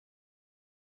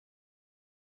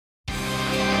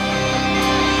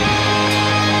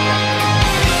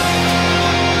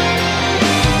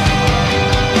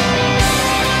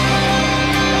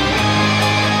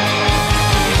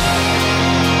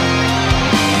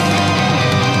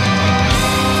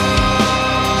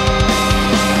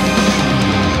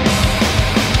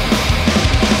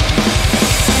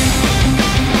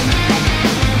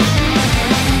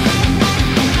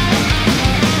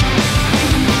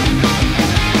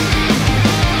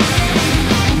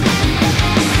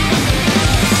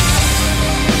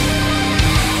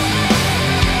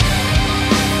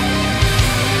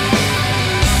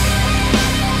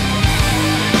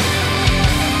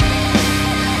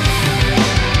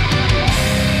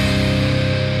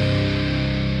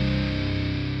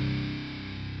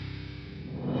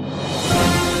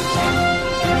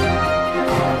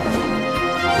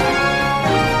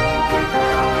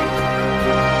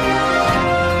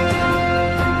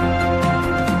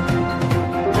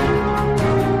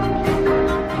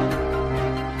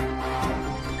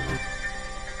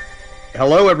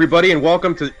Hello, everybody, and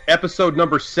welcome to episode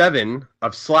number 7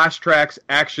 of Slash Trax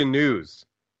Action News.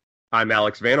 I'm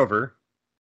Alex Vanover.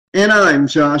 And I'm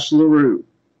Josh LaRue.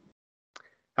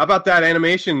 How about that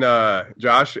animation,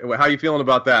 Josh? How you feeling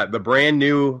about that? The brand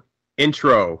new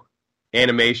intro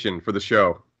animation for the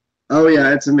show. Oh,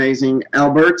 yeah, it's amazing.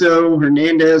 Alberto,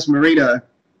 Hernandez, MERIDA,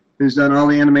 who's done all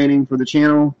the animating for the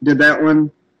channel, did that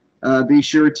one. Be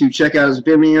sure to check out his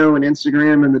Vimeo and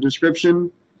Instagram in the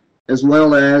description, as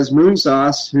well as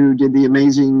MOONSAUCE, who did the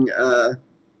amazing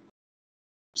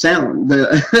sound,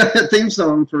 the theme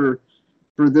song for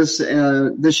this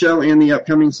show and the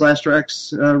upcoming Slash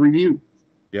Trax review.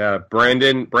 Yeah,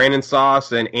 Brandon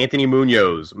Sauce and Anthony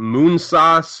Munoz.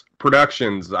 MOONSAUCE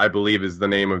Productions, I believe, is the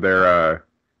name of their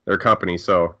company.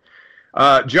 So,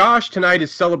 Josh tonight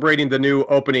is celebrating the new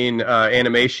opening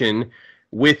animation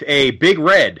with a Big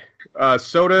Red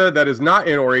soda that is not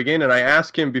in Oregon, and I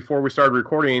asked him before we started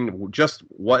recording just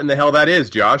what in the hell that is,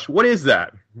 Josh. What is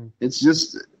that? It's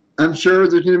just, I'm sure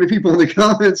there's going to be people in the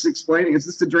comments explaining. It's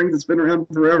just a drink that's been around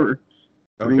forever.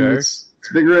 Okay. I mean, it's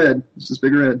Big Red. It's just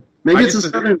Big Red. Maybe it's a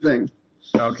southern thing.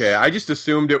 Okay, I just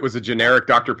assumed it was a generic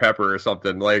Dr. Pepper or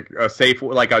something, like a safe,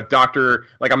 like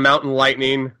a Mountain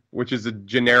Lightning, which is a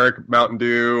generic Mountain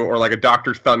Dew, or like a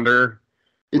Dr. Thunder,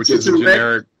 which is a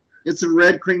generic. It's a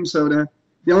red cream soda.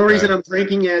 The only reason I'm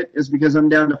drinking it is because I'm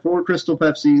down to 4 Crystal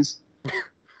Pepsis,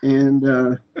 and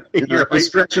I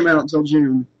stretch them out until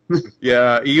June.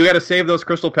 Yeah, you got to save those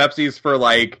Crystal Pepsis for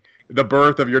like the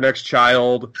birth of your next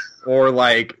child, or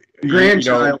like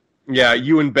grandchild.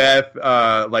 You and Beth,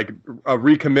 like a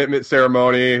recommitment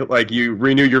ceremony, like you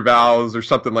renew your vows or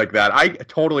something like that. I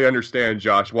totally understand,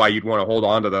 Josh, why you'd want to hold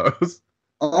on to those.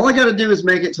 All I got to do is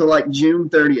make it to like June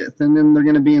 30th, and then they're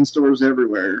going to be in stores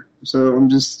everywhere. So I'm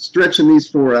just stretching these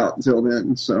 4 out until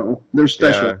then. So they're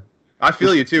special. Yeah, I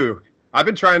feel you too. I've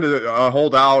been trying to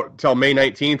hold out till May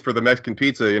 19th for the Mexican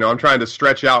pizza. You know, I'm trying to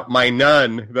stretch out my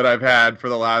none that I've had for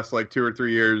the last like 2 or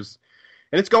 3 years,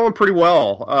 and it's going pretty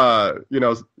well.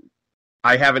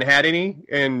 I haven't had any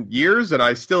in years, and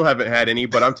I still haven't had any.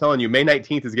 But I'm telling you, May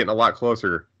 19th is getting a lot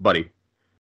closer, buddy.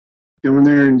 Go in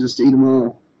there and just eat them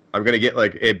all. I'm going to get,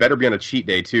 like, it better be on a cheat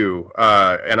day, too.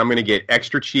 And I'm going to get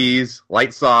extra cheese,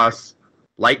 light sauce,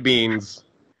 light beans,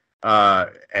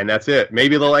 and that's it.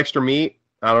 Maybe a little extra meat.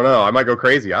 I don't know. I might go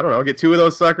crazy. I don't know. Get 2 of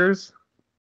those suckers.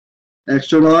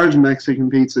 Extra large Mexican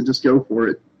pizza. Just go for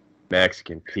it.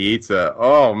 Mexican pizza.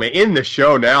 Oh, man. In the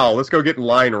show now. Let's go get in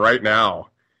line right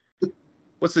now.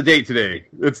 What's the date today?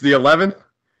 It's the 11th?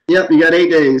 Yep, you got 8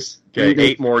 days. Okay,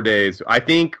 8 more days. I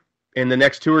think in the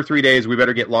next 2 or 3 days, we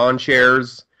better get lawn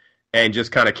chairs and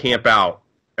just kind of camp out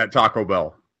at Taco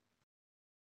Bell.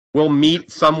 We'll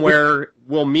meet somewhere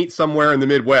in the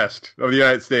Midwest of the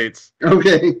United States.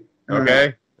 Okay.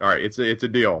 Okay? All right, it's a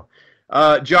deal.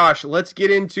 Josh, let's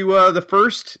get into the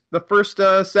first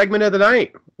segment of the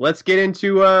night. Let's get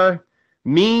into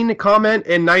mean comment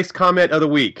and nice comment of the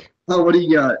week. Oh, what do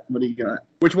you got?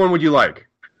 Which one would you like?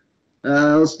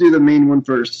 Let's do the mean one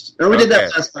first. Oh, we did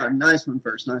that last time. Nice one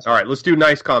first. Nice one. All right, let's do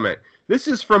nice comment. This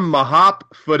is from Mahop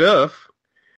Faduf,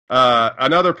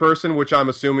 another person, which I'm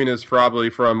assuming is probably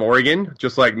from Oregon,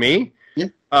 just like me.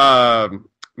 Yeah.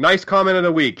 Nice comment of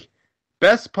the week.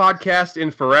 Best podcast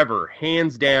in forever,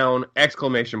 hands down,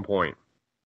 exclamation point.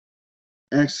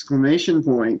 Exclamation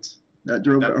point. That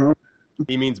drove it home.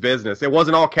 He means business. It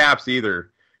wasn't all caps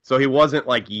either. So he wasn't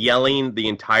like yelling the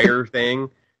entire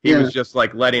thing. He was just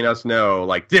like letting us know,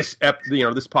 like this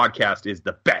podcast is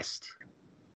the best.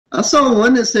 I saw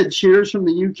one that said cheers from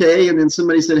the UK, and then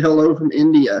somebody said hello from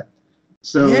India.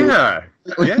 So yeah,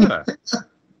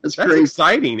 that's crazy.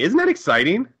 Exciting. Isn't that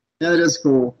exciting? Yeah, it is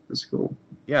cool. It's cool.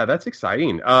 Yeah, that's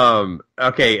exciting.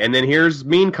 Okay, and then here's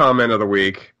mean comment of the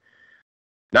week.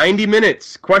 90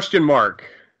 minutes, ?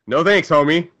 No thanks,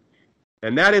 homie.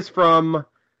 And that is from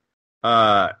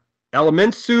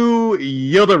Elementsu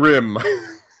Yildirim.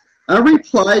 I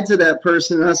replied to that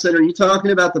person, and I said, are you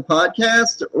talking about the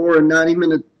podcast or a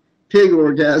 90-minute pig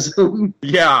orgasm?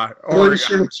 Yeah.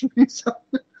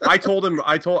 I told him,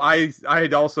 I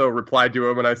had also replied to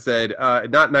him, and I said,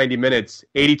 not 90 minutes,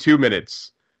 82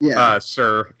 minutes. Yeah.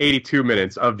 Sir, 82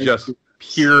 minutes of just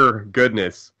pure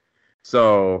goodness.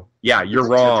 So, yeah, you're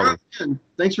wrong.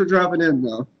 Thanks for dropping in,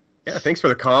 though. Yeah, thanks for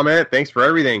the comment. Thanks for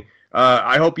everything.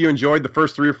 I hope you enjoyed the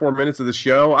first 3 or 4 minutes of the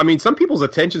show. I mean, some people's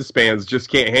attention spans just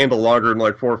can't handle longer than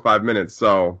like 4 or 5 minutes.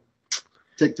 So,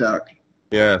 TikTok.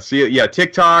 Yeah. See, yeah,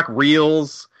 TikTok,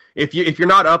 Reels. If you're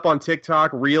not up on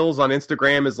TikTok, Reels on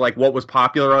Instagram is like what was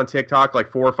popular on TikTok like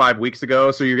 4 or 5 weeks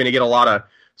ago. So you're gonna get a lot of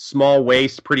small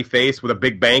waist, pretty face with a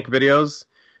big bank videos,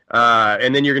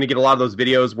 and then you're gonna get a lot of those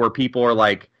videos where people are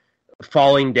like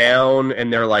falling down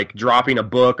and they're like dropping a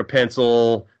book, a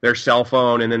pencil, their cell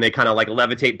phone, and then they kind of like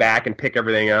levitate back and pick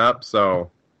everything up.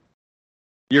 So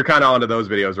you're kind of onto those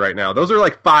videos right now. Those are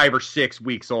like 5 or 6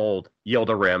 weeks old,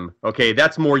 Yildirim. Okay,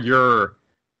 that's more your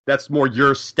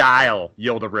style,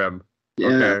 Yildirim. Yeah.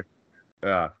 Okay.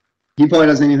 Yeah. He probably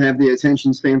doesn't even have the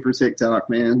attention span for TikTok,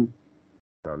 man.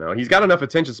 I don't know. He's got enough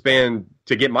attention span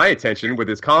to get my attention with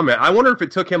his comment. I wonder if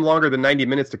it took him longer than 90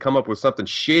 minutes to come up with something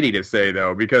shitty to say,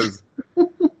 though, because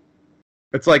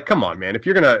it's like, come on, man. If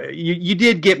you're going to... You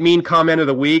did get mean comment of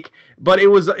the week, but it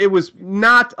was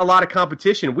not a lot of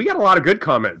competition. We got a lot of good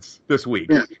comments this week.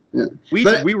 Yeah.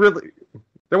 We really...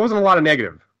 There wasn't a lot of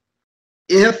negative.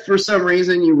 If, for some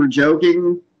reason, you were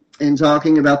joking and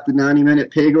talking about the 90-minute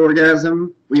pig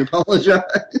orgasm, we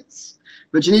apologize.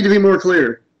 But you need to be more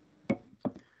clear.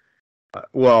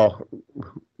 Well,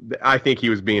 I think he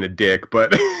was being a dick,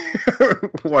 but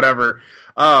whatever.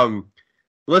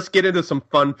 Let's get into some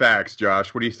fun facts,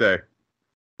 Josh. What do you say?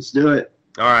 Let's do it.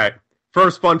 All right.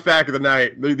 First fun fact of the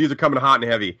night. These are coming hot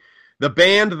and heavy. The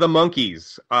band The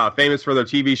Monkees, famous for their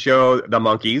TV show The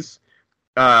Monkees.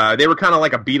 They were kind of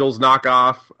like a Beatles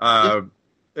knockoff.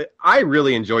 I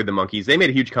really enjoyed The Monkees. They made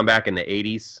a huge comeback in the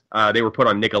 80s. They were put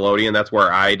on Nickelodeon. That's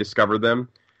where I discovered them.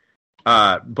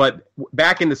 But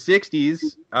back in the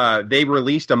 60s, they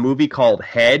released a movie called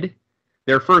Head.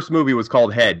 Their first movie was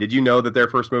called Head. Did you know that their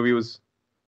first movie was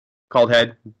called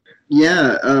Head?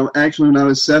 Yeah. Actually, when I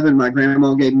was 7, my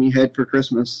grandma gave me Head for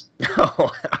Christmas.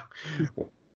 Oh,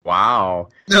 wow.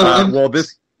 No, I've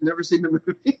never seen the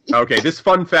movie. Okay, this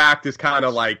fun fact is kind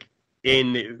of like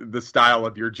in the style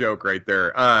of your joke right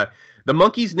there. The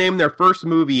Monkees named their first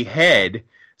movie Head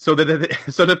so that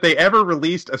if they ever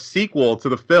released a sequel to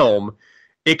the film,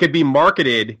 it could be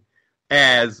marketed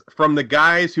as From the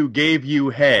Guys Who Gave You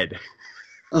Head.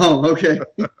 Oh, okay.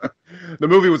 The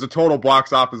movie was a total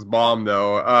box office bomb,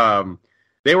 though.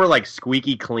 They were like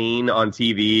squeaky clean on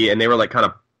TV, and they were like kind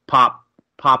of pop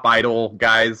idol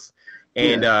guys.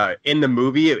 And in the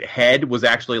movie, Head was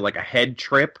actually like a head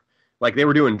trip. Like, they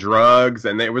were doing drugs,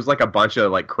 and there was, like, a bunch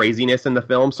of, like, craziness in the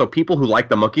film. So people who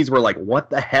liked the Monkees were like, what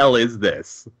the hell is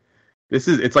this?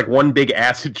 It's like one big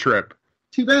acid trip.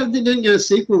 Too bad they didn't get a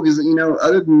sequel, because,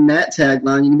 other than that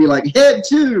tagline, you can be like, Head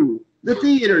 2, the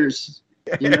theaters.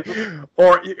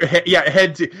 Or, yeah,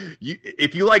 Head 2.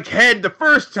 If you liked Head the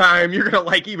first time, you're going to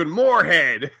like even more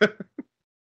Head.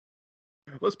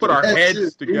 Let's put our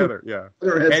heads together. Yeah.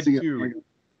 Head 2.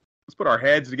 Let's put our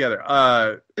heads together.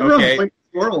 Okay.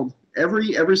 World.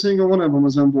 Every single one of them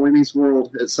was on Boy Meets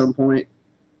World at some point.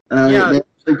 They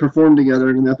actually performed together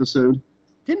in an episode.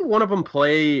 Didn't one of them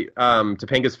play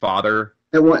Topanga's father?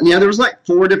 There was like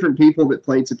 4 different people that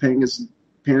played Topanga's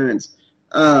parents.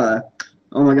 Oh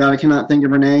my god, I cannot think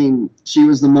of her name. She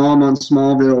was the mom on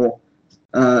Smallville.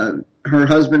 Her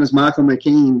husband is Michael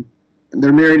McKean.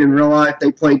 They're married in real life.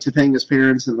 They played Topanga's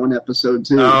parents in one episode,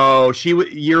 too. Oh,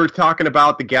 you're talking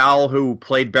about the gal who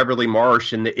played Beverly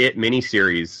Marsh in the It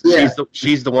miniseries. Yeah.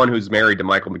 She's the one who's married to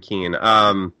Michael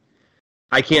McKean.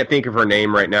 I can't think of her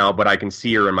name right now, but I can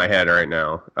see her in my head right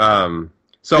now. Annette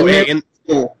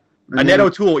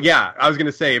O'Toole, yeah. I was going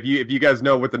to say, if you guys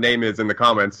know what the name is in the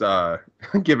comments,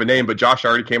 give a name, but Josh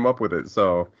already came up with it,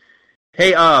 so...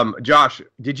 Hey, Josh,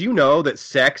 did you know that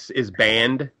sex is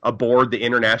banned aboard the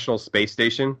International Space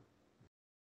Station?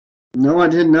 No, I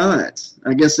did not.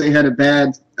 I guess they had a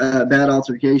bad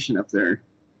altercation up there.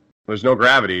 There's no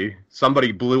gravity.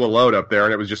 Somebody blew a load up there,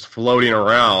 and it was just floating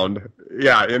around,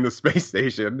 in the space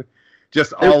station,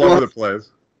 just all over the place.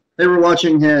 They were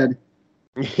watching Head.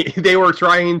 They were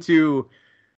trying to...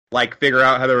 figure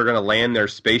out how they were going to land their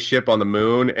spaceship on the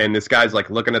moon, and this guy's,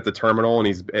 looking at the terminal, and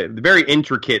he's a very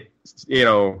intricate,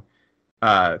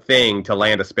 thing to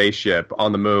land a spaceship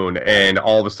on the moon, and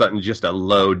all of a sudden just a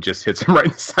load just hits him right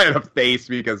in the side of the face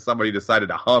because somebody decided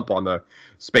to hump on the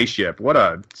spaceship. What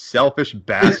a selfish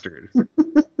bastard.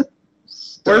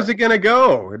 Where's it going to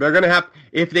go? They're going to have,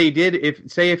 if he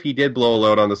did blow a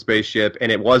load on the spaceship,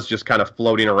 and it was just kind of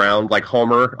floating around like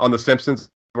Homer on The Simpsons,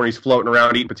 where he's floating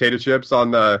around eating potato chips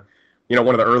on the,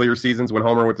 one of the earlier seasons when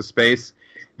Homer went to space,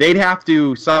 they'd have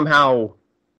to somehow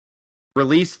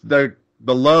release the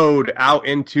load out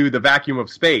into the vacuum of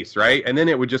space, right? And then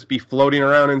it would just be floating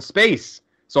around in space.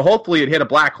 So hopefully it hit a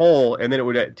black hole, and then it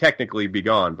would technically be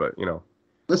gone, but,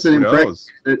 Listen, who knows?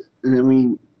 And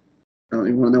then I don't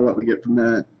even want to know what we get from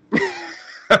that.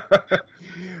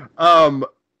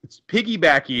 It's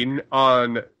piggybacking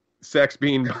on sex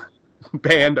being...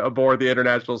 banned aboard the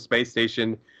International Space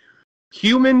Station.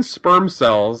 Human sperm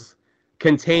cells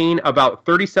contain about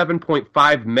 37.5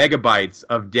 megabytes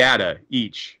of data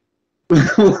each.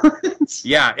 What?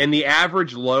 Yeah, and the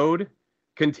average load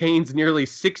contains nearly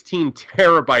 16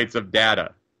 terabytes of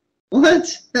data.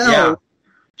 What? Hell. Yeah.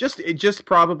 Just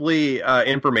probably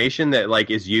information that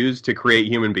like is used to create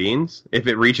human beings if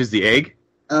it reaches the egg.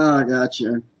 Oh,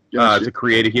 gotcha. To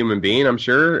create a human being, I'm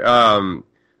sure.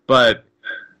 But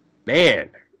man,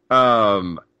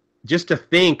 just to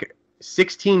think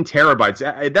 16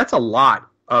 terabytes, that's a lot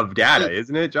of data,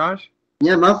 isn't it, Josh?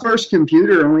 Yeah, my first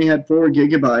computer only had 4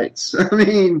 gigabytes. I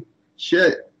mean,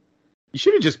 shit. You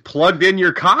should have just plugged in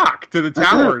your cock to the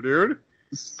tower, dude.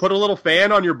 Put a little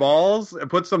fan on your balls and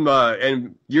put some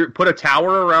put a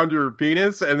tower around your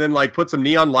penis and then like put some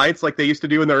neon lights like they used to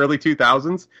do in the early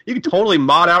 2000s. You could totally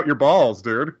mod out your balls,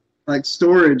 dude. Like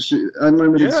storage,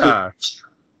 unlimited storage.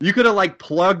 You could have like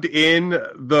plugged in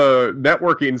the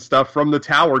networking stuff from the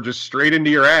tower just straight into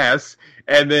your ass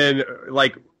and then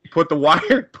like put the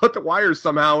wires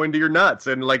somehow into your nuts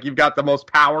and like you've got the most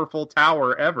powerful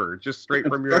tower ever just straight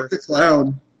from your the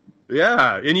cloud.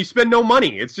 Yeah, and you spend no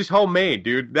money. It's just homemade,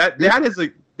 dude. That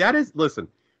is listen.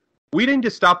 We need to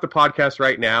stop the podcast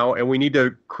right now and we need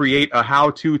to create a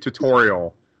how-to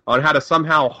tutorial on how to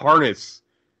somehow harness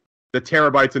the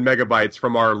terabytes and megabytes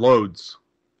from our loads.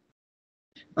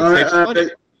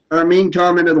 Our mean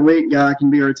comment of the week guy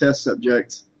can be our test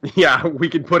subject. Yeah, we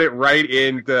can put it right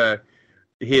into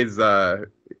his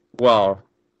well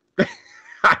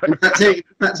It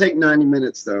might take 90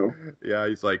 minutes, though. Yeah,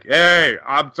 he's like, hey,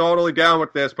 I'm totally down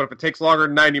with this, but if it takes longer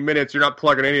than 90 minutes, you're not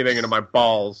plugging anything into my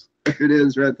balls. It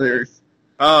is right there.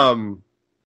 All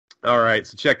right,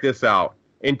 so check this out.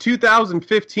 In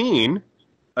 2015,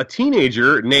 a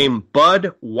teenager named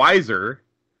Bud Weiser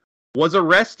was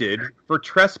arrested for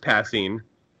trespassing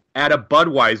at a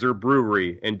Budweiser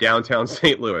brewery in downtown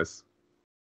St. Louis.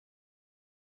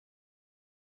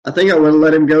 I think I would have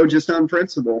let him go just on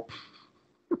principle.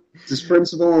 Just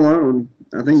principle alone.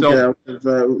 I think I would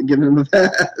have given him a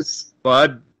pass.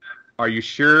 Bud, are you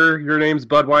sure your name's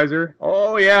Budweiser?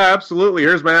 Oh, yeah, absolutely.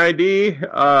 Here's my ID.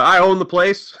 I own the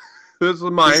place. This is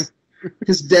mine.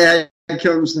 His dad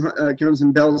comes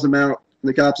and bells him out.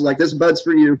 The cops are like, this Bud's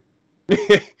for you.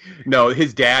 No,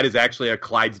 his dad is actually a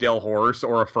Clydesdale horse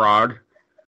or a frog.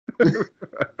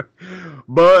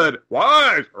 Bud,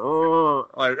 why?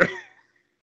 Like,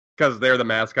 because they're the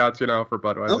mascots, for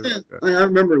Budweiser. Oh, yeah. I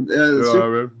remember.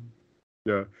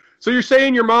 Yeah. So you're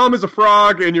saying your mom is a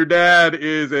frog and your dad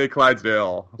is a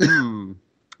Clydesdale.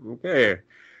 Okay.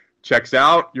 Checks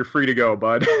out. You're free to go,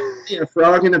 bud. Yeah, a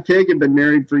frog and a pig have been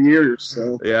married for years.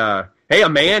 So. Yeah. Hey, a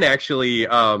man actually.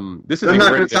 This is. I'm not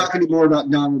going to talk anymore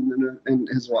about Donald and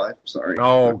his wife. Sorry.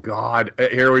 Oh God.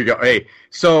 Here we go. Hey.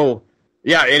 So.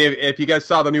 Yeah, and if you guys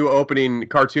saw the new opening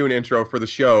cartoon intro for the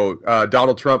show,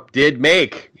 Donald Trump did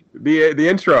make the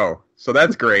intro, so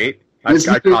that's great. I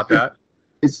caught that.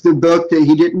 It's the book that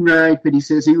he didn't write, but he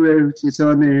says he wrote. It's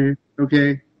on there.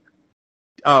 Okay.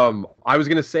 I was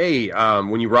gonna say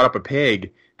when you brought up a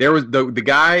pig, there was the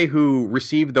guy who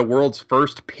received the world's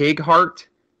first pig heart.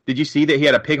 Did you see that he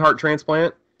had a pig heart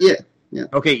transplant? Yeah. Yeah.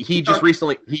 Okay, he just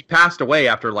recently passed away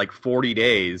after like 40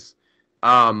 days.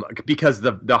 Because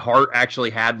the heart actually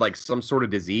had like some sort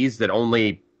of disease that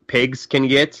only pigs can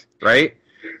get, right?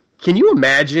 Can you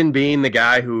imagine being the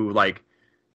guy who like,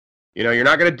 you're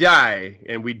not going to die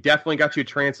and we definitely got you a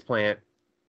transplant.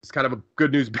 It's kind of a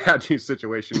good news, bad news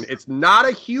situation. It's not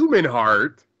a human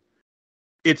heart.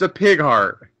 It's a pig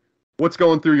heart. What's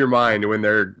going through your mind when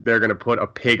they're going to put a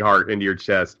pig heart into your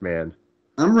chest, man?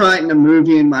 I'm writing a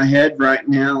movie in my head right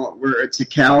now where it's a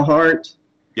cow heart.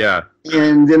 Yeah.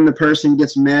 And then the person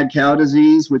gets mad cow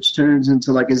disease, which turns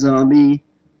into like a zombie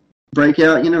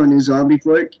breakout, a new zombie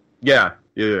flick. Yeah.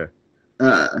 Yeah.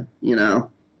 I've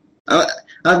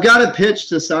got a pitch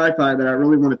to sci-fi that I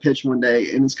really want to pitch one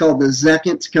day, and it's called The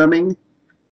Second Coming,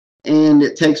 and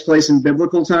it takes place in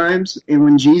biblical times, and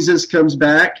when Jesus comes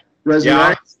back,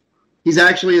 resurrects, he's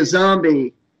actually a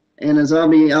zombie, and a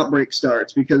zombie outbreak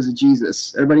starts because of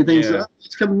Jesus. Everybody thinks,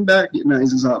 he's coming back. No,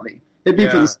 he's a zombie. It'd be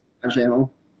for the Sci-Fi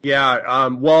Channel. Yeah,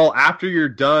 well, after you're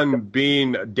done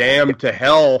being damned to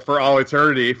hell for all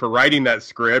eternity for writing that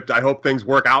script, I hope things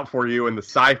work out for you in the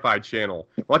Sci-Fi Channel.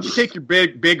 Why don't you take your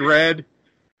big red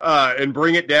and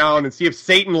bring it down and see if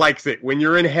Satan likes it when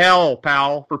you're in hell,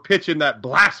 pal, for pitching that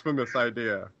blasphemous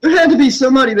idea. There had to be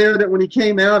somebody there that when he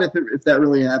came out, if that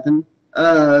really happened,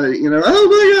 oh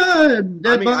my God,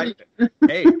 dead body.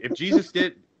 Hey, if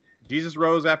Jesus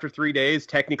rose after 3 days,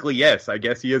 technically, yes, I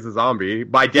guess he is a zombie.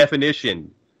 By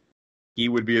definition, he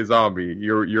would be a zombie.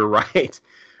 You're right.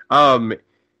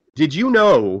 Did you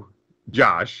know,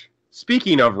 Josh,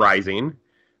 speaking of rising,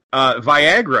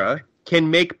 Viagra can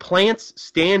make plants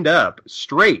stand up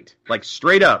straight, like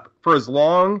straight up, for as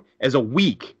long as a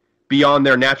week beyond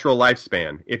their natural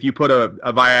lifespan if you put a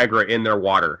Viagra in their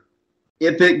water.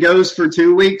 If it goes for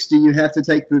 2 weeks, do you have to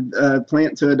take the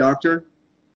plant to a doctor?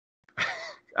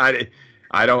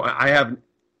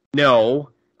 No.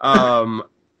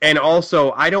 And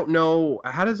also, I don't know,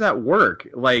 how does that work?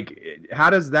 Like,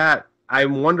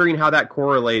 I'm wondering how that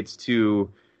correlates to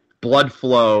blood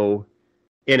flow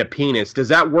in a penis. Does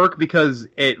that work because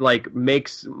it, like,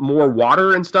 makes more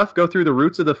water and stuff go through the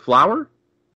roots of the flower?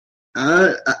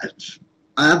 How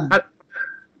the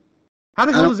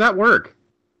hell does that work?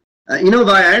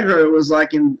 Viagra was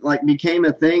became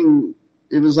a thing.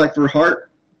 It was like for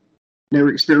heart. They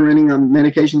were experimenting on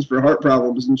medications for heart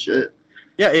problems and shit.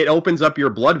 Yeah, it opens up your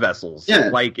blood vessels. Yeah.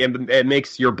 Like, it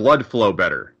makes your blood flow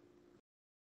better.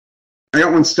 I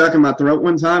got one stuck in my throat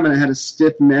one time, and I had a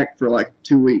stiff neck for like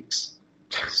 2 weeks.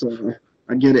 So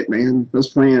I get it, man. Those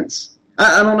plants.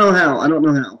 I don't know how.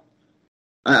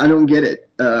 I don't get it.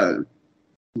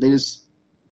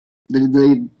 Did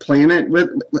they plant it with?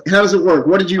 How does it work?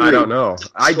 What did you read? I don't know.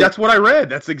 That's what I read.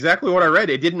 That's exactly what I read.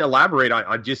 It didn't elaborate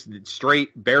on just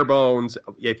straight bare bones.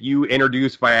 If you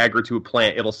introduce Viagra to a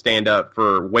plant, it'll stand up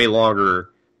for way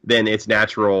longer than its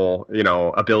natural,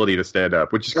 ability to stand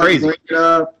up, which is crazy. Break it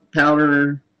up,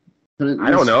 powder.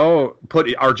 I don't know. Put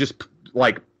it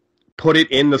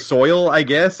in the soil, I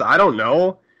guess. I don't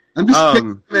know. I'm just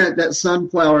picturing that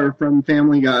sunflower from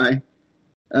Family Guy.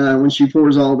 When she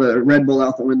pours all the Red Bull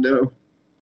out the window.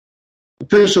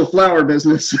 Official flower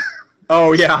business.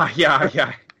 Oh, yeah.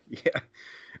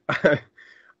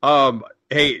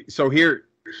 Hey, so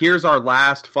here's our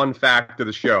last fun fact of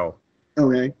the show.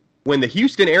 Okay. When the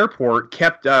Houston airport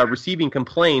kept receiving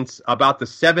complaints about the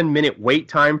 7-minute wait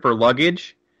time for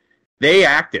luggage, they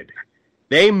acted.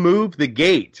 They moved the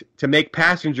gate to make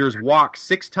passengers walk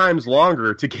 6 times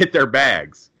longer to get their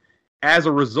bags. As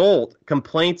a result,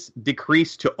 complaints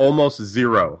decreased to almost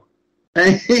 0.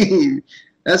 Hey,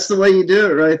 that's the way you do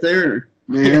it right there,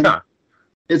 man. Yeah.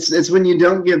 It's when you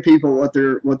don't give people what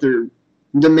they're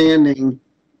demanding,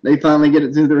 they finally get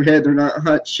it through their head. They're not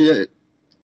hot shit.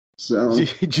 So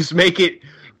just make it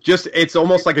it's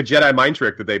almost like a Jedi mind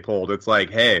trick that they pulled. It's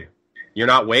like, hey, you're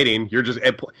not waiting. You're just.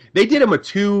 They did him a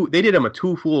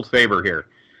twofold favor here.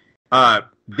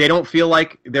 They don't feel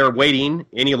like they're waiting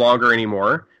any longer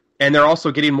anymore. And they're also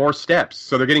getting more steps.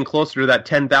 So they're getting closer to that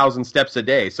 10,000 steps a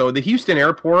day. So the Houston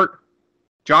airport,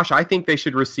 Josh, I think they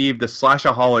should receive the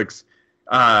Slashaholics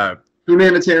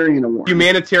Humanitarian Award.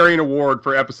 Humanitarian Award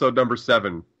for episode number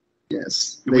 7.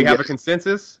 Yes. Do we have a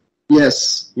consensus?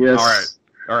 Yes. All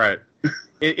right.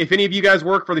 If any of you guys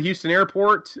work for the Houston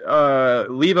airport,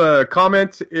 leave a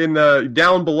comment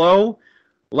down below.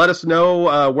 Let us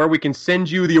know where we can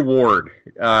send you the award.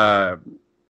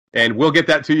 And we'll get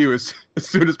that to you as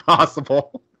soon as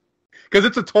possible. Because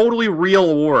it's a totally real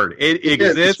award. It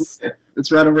exists. It's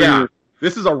right over here.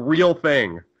 This is a real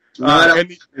thing. Right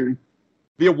and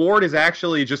the award is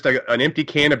actually just an empty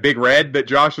can of Big Red that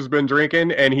Josh has been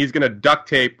drinking, and he's going to duct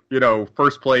tape,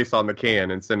 first place on the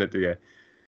can and send it to you.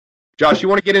 Josh, you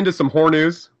want to get into some horror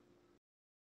news?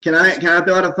 Can I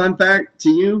throw out a fun fact to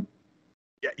you?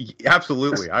 Yeah,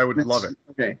 absolutely. I would love it.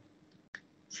 Okay.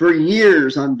 For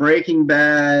years on Breaking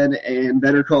Bad and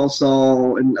Better Call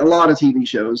Saul and a lot of TV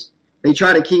shows, they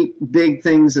try to keep big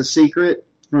things a secret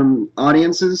from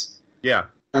audiences. Yeah.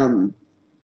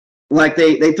 Like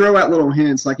they throw out little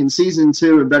hints. Like in season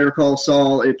 2 of Better Call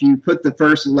Saul, if you put the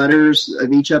first letters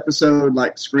of each episode,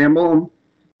 like scramble them,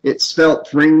 it spelt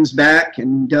Fring's back,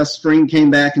 and Gus Fring came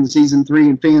back in season 3,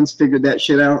 and fans figured that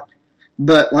shit out.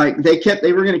 But like they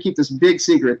were going to keep this big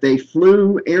secret. They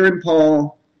flew Aaron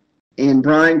Paul and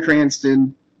Bryan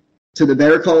Cranston to the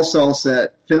Better Call Saul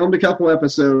set, filmed a couple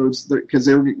episodes because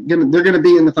they're gonna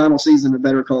be in the final season of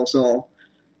Better Call Saul,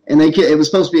 and it was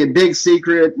supposed to be a big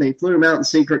secret. They flew him out in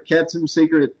secret, kept him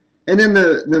secret, and then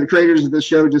the creators of the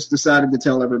show just decided to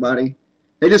tell everybody.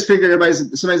 They just figured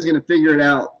somebody's gonna figure it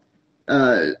out.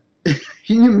 Can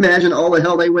you imagine all the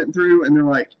hell they went through? And they're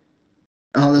like,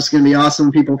 "Oh, this is gonna be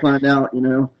awesome." People find out,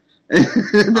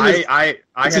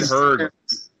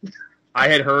 I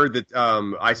had heard that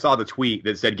I saw the tweet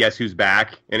that said, "Guess who's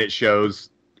back?" and it shows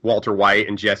Walter White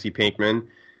and Jesse Pinkman,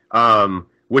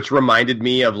 which reminded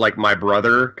me of like my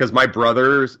brother, because my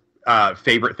brother's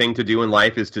favorite thing to do in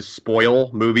life is to spoil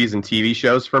movies and TV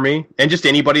shows for me, and just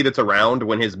anybody that's around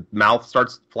when his mouth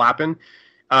starts flapping.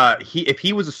 If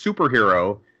he was a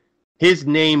superhero, his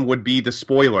name would be the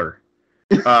Spoiler.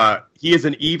 He is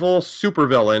an evil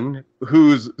supervillain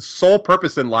whose sole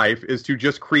purpose in life is to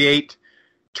just create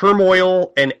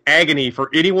turmoil and agony for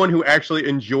anyone who actually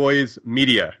enjoys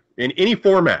media. in any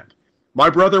format. My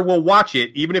brother will watch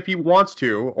it, even if he wants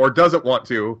to or doesn't want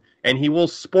to, and he will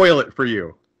spoil it for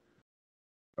you.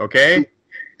 Okay?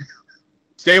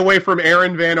 Stay away from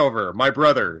Aaron Vanover, my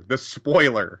brother, the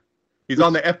spoiler. He's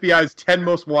on the FBI's 10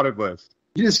 most wanted list.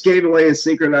 You just gave away his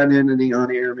secret identity on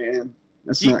air, man.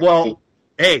 That's not well,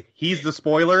 hey, he's the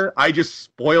spoiler. I just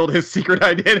spoiled his secret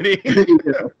identity.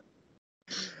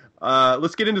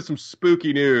 Let's get into some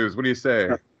spooky news. What do you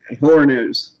say? Horror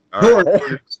news. Horror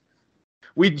news.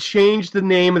 We changed the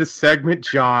name of the segment,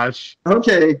 Josh.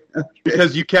 Okay.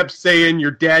 Because you kept saying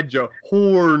your dad joke.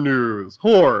 Horror news.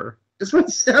 Horror. That's what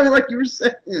it sounded like you were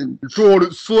saying. You're calling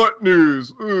it slut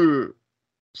news. Ugh.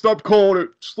 Stop calling it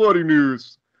slutty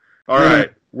news. All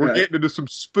right. We're getting into some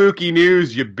spooky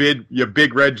news, you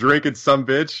big red drinking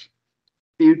sumbitch.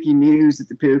 Spooky news at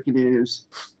the Pookie News.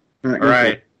 All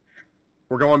right.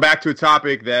 We're going back to a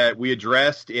topic that we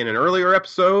addressed in an earlier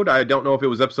episode. I don't know if it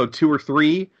was episode 2 or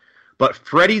 3. But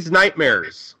Freddy's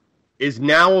Nightmares is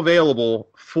now available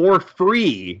for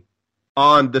free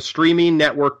on the streaming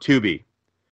network Tubi.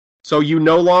 So you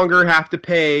no longer have to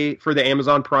pay for the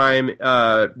Amazon Prime,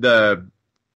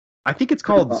 I think it's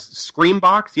called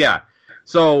Screambox. Yeah.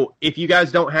 So if you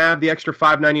guys don't have the extra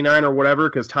 $5.99 or whatever,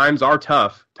 because times are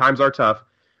tough,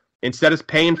 instead of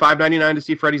paying $5.99 to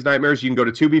see Freddy's Nightmares, you can go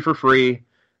to Tubi for free.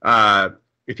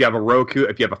 If you have a Roku,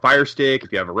 if you have a Fire Stick,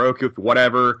 if you have a Roku,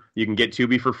 whatever, you can get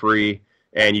Tubi for free,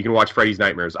 and you can watch Freddy's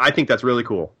Nightmares. I think that's really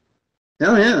cool.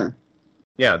 Oh, yeah.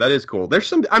 Yeah, that is cool. There's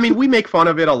some, I mean, we make fun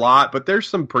of it a lot, but there's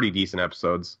some pretty decent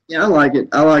episodes. Yeah, I like it.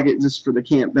 I like it just for the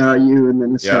camp value and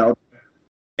then the style.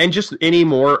 And just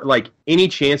any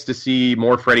chance to see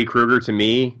more Freddy Krueger to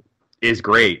me is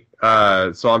great. So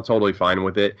I'm totally fine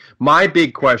with it. My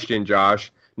big question,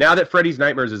 Josh, now that Freddy's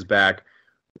Nightmares is back,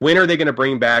 when are they going to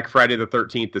bring back Friday the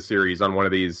 13th, the series, on one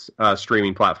of these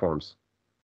streaming platforms?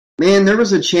 Man, there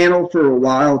was a channel for a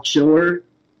while, Chiller,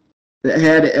 that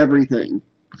had everything.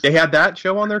 They had that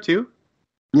show on there, too?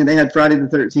 Yeah, they had Friday the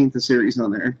 13th, the series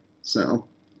on there. So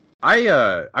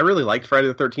I really liked Friday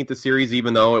the 13th, the series,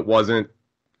 even though it wasn't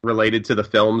related to the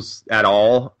films at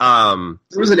all.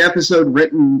 There was an episode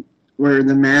written where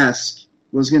the mask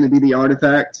was going to be the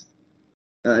artifact.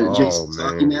 Jason's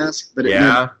hockey mask. But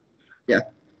yeah.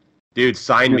 Dude,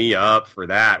 sign me up for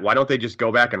that. Why don't they just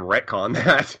go back and retcon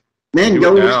that? Man,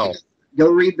 go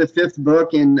read the 5th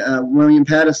book in William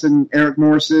Pattison, Eric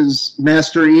Morse's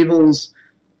Master Evil's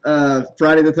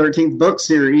Friday the 13th book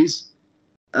series,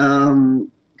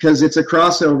 because it's a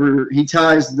crossover. He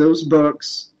ties those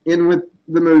books in with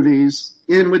the movies,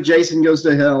 in with Jason Goes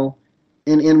to Hell,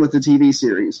 and in with the TV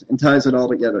series, and ties it all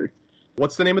together.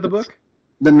 What's the name of the book?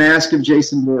 The Mask of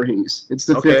Jason Voorhees. It's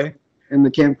the 5th in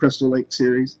the Camp Crystal Lake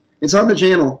series. It's on the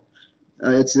channel.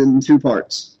 It's in 2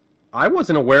 parts. I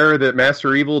wasn't aware that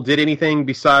Master Evil did anything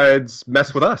besides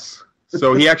mess with us.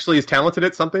 So he actually is talented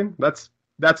at something? That's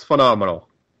phenomenal.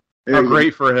 How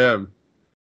great for him.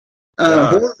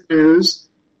 Horror news.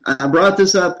 I brought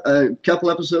this up a couple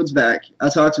episodes back. I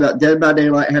talked about Dead by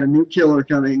Daylight had a new killer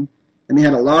coming, and they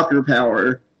had a locker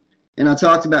power. And I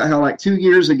talked about how, like, 2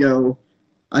 years ago,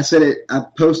 I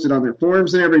posted on their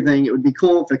forums and everything, it would be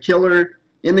cool if a killer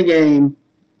in the game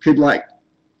could, like,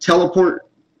 travel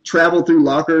through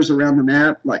lockers around the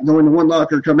map, like go into one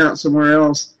locker, come out somewhere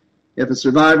else. If a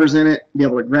survivor's in it, be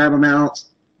able to grab them out.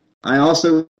 I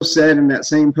also said in that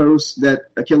same post that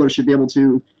a killer should be able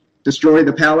to destroy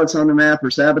the pallets on the map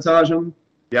or sabotage them.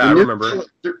 Yeah, I remember.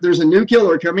 There's a new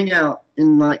killer coming out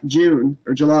in like June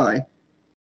or July.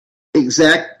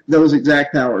 Those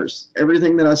exact powers.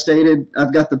 Everything that I stated,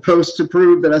 I've got the post to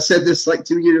prove that I said this like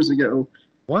 2 years ago.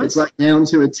 What? It's like down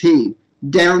to a T.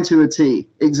 Down to a T.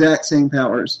 Exact same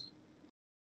powers.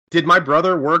 Did my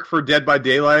brother work for Dead by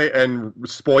Daylight and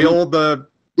spoil the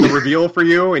reveal for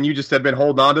you, and you just had been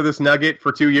holding on to this nugget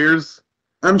for 2 years?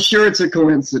 I'm sure it's a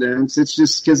coincidence. It's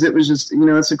just because it was just,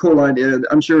 it's a cool idea.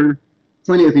 I'm sure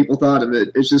plenty of people thought of it.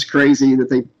 It's just crazy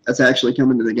that that's actually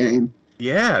coming to the game.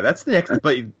 Yeah, that's the next.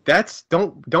 But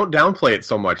don't downplay it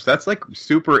so much. That's like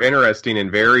super interesting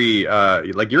and very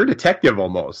like you're a detective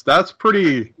almost. That's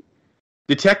pretty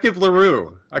Detective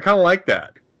LaRue. I kind of like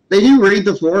that. They do read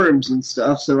the forums and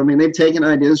stuff, so I mean they've taken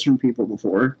ideas from people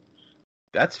before.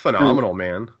 That's phenomenal,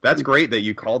 man. That's great that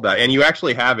you called that, and you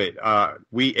actually have it.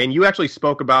 You actually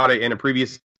spoke about it in a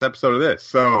previous episode of this,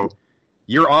 so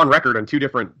you're on record on 2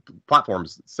 different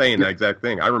platforms saying that exact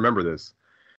thing. I remember this.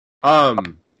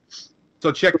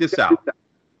 So check this out.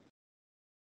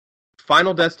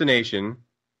 Final Destination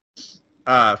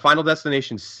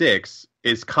 6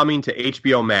 is coming to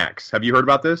HBO Max. Have you heard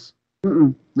about this?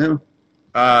 No.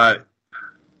 The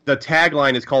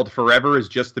tagline is called "Forever is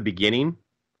just the beginning."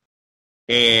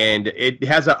 and it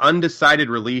has an undecided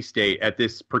release date at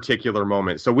this particular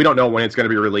moment. So we don't know when it's going to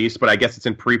be released, but I guess it's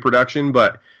in pre-production.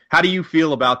 But how do you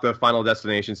feel about the Final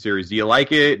Destination series? Do you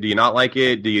like it? Do you not like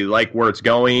it? Do you like where it's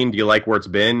going? Do you like where it's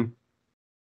been?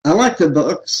 I like the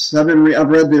books. I've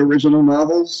read the original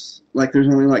novels. Like, there's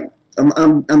only like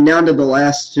I'm down to the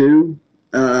last two.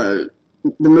 The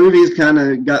movies kind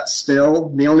of got stale.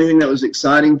 The only thing that was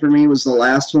exciting for me was the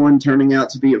last one turning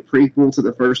out to be a prequel to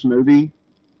the first movie.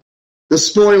 The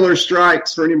spoiler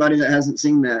strikes for anybody that hasn't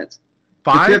seen that.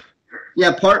 5?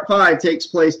 Yeah, Part 5 takes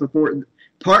place before.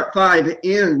 Part 5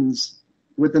 ends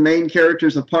with the main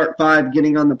characters of Part 5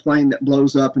 getting on the plane that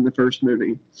blows up in the first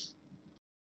movie.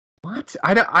 What?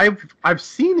 I've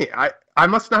seen it. I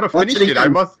must not have finished it. I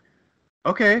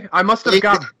must have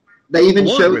got. They even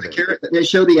show they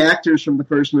show the actors from the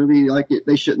first movie. Like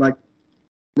they should, like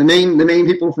the main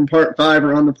people from Part 5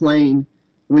 are on the plane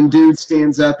when dude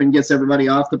stands up and gets everybody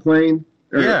off the plane.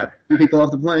 Or people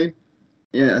off the plane.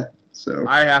 Yeah. So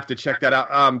I have to check that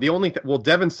out.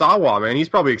 Devin Sawa, man, he's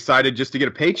probably excited just to get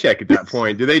a paycheck at that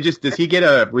point. Does he get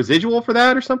a residual for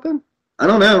that or something? I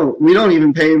don't know. We don't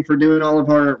even pay him for doing all of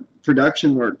our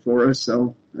production work for us.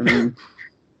 So I mean,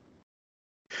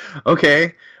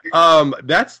 okay,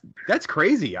 that's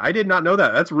crazy. I did not know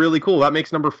that. That's really cool. That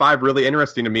makes number 5 really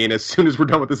interesting to me. And as soon as we're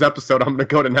done with this episode, I'm going to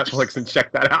go to Netflix and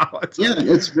check that out. Yeah,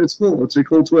 it's cool. It's a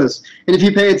cool twist. And if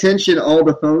you pay attention to all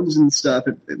the phones and stuff,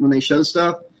 when they show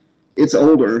stuff, it's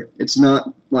older. It's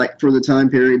not like for the time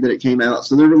period that it came out.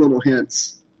 So there were little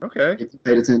hints. Okay. If you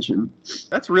paid attention.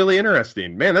 That's really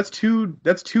interesting. Man, that's two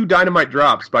dynamite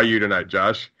drops by you tonight,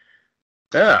 Josh.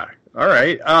 Yeah. All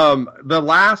right. The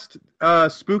last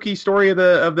spooky story of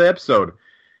the episode.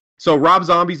 So Rob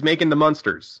Zombie's making the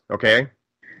Munsters, okay?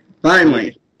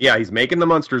 Finally. Yeah, he's making the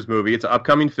Munsters movie. It's an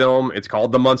upcoming film. It's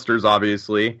called The Munsters,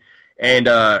 obviously. And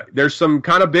there's some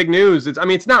kind of big news.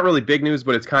 It's not really big news,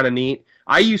 but it's kind of neat.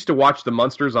 I used to watch The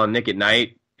Munsters on Nick at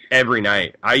Night every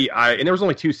night. And there was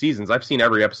only 2 seasons. I've seen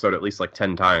every episode at least like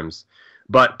 10 times.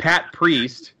 But Pat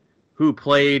Priest, who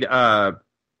played the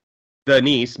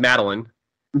niece, Madeline,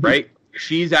 right?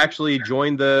 She's actually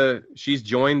joined the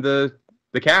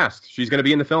cast. She's going to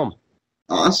be in the film.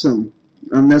 Awesome.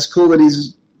 That's cool that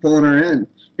he's pulling her in.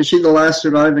 Is she the last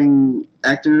surviving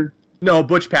actor? No,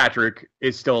 Butch Patrick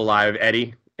is still alive.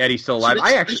 Eddie's still alive.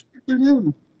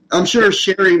 I'm sure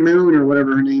Sherry Moon or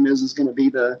whatever her name is going to be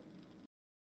the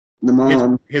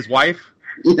mom. His wife?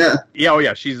 Yeah. Yeah. Oh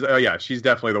yeah. She's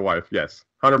definitely the wife. Yes,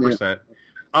 100%.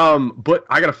 But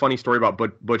I got a funny story about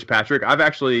Butch Patrick. I've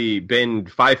actually been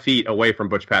 5 feet away from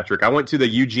Butch Patrick. I went to the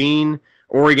Eugene,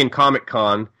 Oregon Comic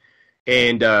Con,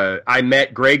 and I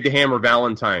met Greg the Hammer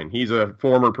Valentine. He's a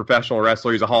former professional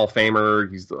wrestler. He's a Hall of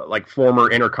Famer. He's like former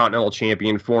Intercontinental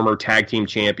Champion, former Tag Team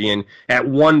Champion. At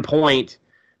one point,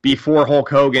 before Hulk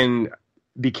Hogan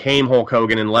became Hulk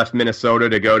Hogan and left Minnesota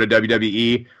to go to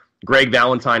WWE, Greg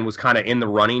Valentine was kind of in the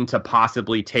running to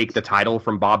possibly take the title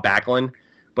from Bob Backlund.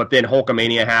 But then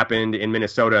Hulkamania happened in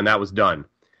Minnesota, and that was done.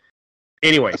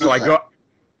 Anyway, so I go...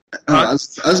 I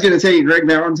was going to tell you, Greg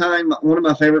Valentine, one of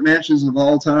my favorite matches of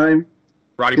all time.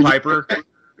 Roddy Piper,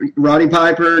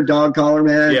 dog collar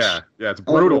match. Yeah, it's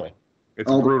brutal.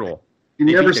 It's brutal.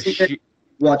 You've never seen it?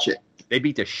 Watch it. They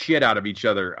beat the shit out of each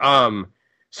other.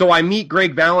 So I meet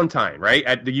Greg Valentine, right,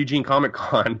 at the Eugene Comic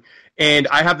Con, and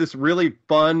I have this really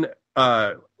fun,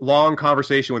 long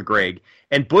conversation with Greg.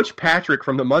 And Butch Patrick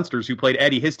from the Munsters, who played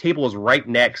Eddie, his table is right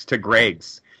next to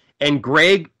Greg's. And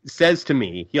Greg says to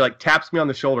me, he like taps me on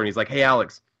the shoulder, and he's like, "Hey,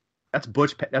 Alex, that's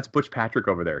Butch Patrick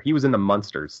over there. He was in the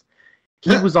Munsters.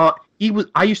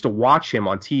 I used to watch him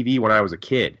on TV when I was a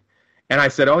kid." And I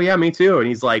said, "Oh yeah, me too." And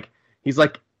he's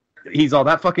all,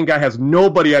 "That fucking guy has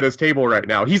nobody at his table right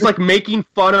now." He's like making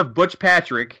fun of Butch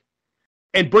Patrick,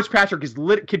 and Butch Patrick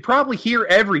could probably hear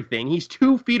everything. He's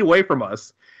 2 feet away from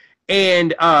us,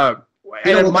 and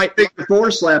my big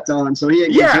 4 slapped on, so he.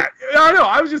 Yeah, I know.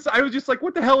 I was just like,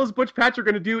 what the hell is Butch Patrick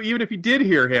going to do? Even if he did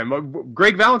hear him,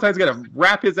 Greg Valentine's going to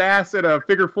wrap his ass in a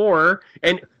figure 4.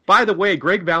 And by the way,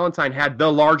 Greg Valentine had the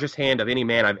largest hand of any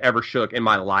man I've ever shook in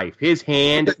my life. His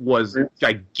hand was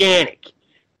gigantic.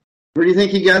 Where do you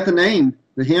think he got the name?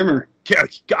 The Hammer. Yeah,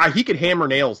 he could hammer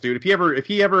nails, dude. If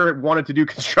he ever wanted to do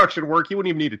construction work, he wouldn't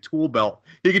even need a tool belt.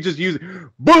 He could just use it.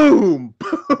 Boom,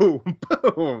 boom,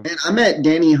 boom. And I met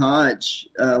Danny Hodge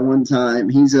one time.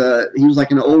 He was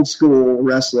like an old school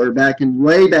wrestler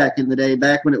way back in the day,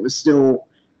 back when it was still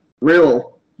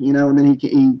real, And then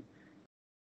he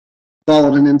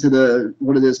followed it into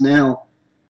what it is now.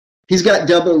 He's got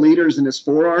double leaders in his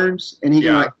forearms, and he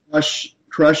can like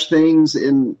crush things.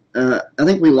 And I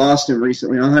think we lost him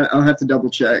recently. I'll have to double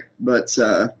check. But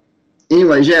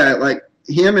anyways, yeah, like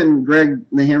him and Greg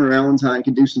the Hammer Valentine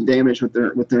could do some damage with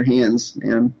their hands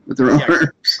and with their arms.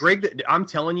 Greg, I'm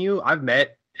telling you, I've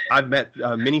met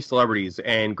many celebrities,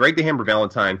 and Greg the Hammer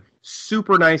Valentine,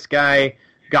 super nice guy,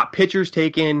 got pictures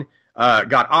taken,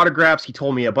 got autographs. He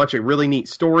told me a bunch of really neat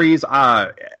stories.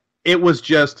 It was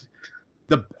just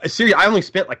seriously, I only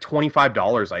spent like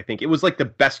 $25. I think it was like the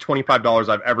best $25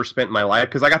 I've ever spent in my life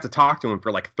because I got to talk to him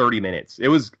for like 30 minutes. It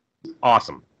was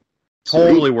awesome.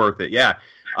 Totally worth it. Yeah.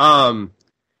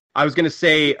 I was going to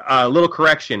say a little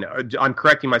correction. I'm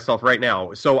correcting myself right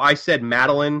now. So I said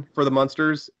Madeline for the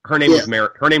Munsters. Her name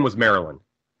was Marilyn.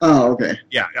 Oh, okay.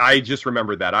 Yeah, I just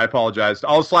remembered that. I apologize.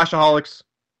 All Slashaholics,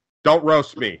 don't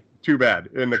roast me. Too bad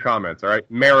in the comments, all right?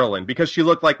 Marilyn, because she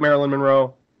looked like Marilyn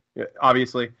Monroe,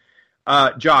 obviously.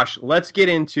 Josh, let's get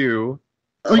into...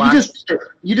 Oh, you just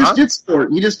did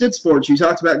sport. You just did sports. You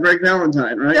talked about Greg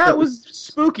Valentine, right? Yeah, it was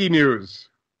spooky news.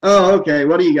 Oh, okay.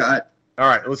 What do you got? All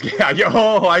right, let's get...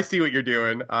 Oh, I see what you're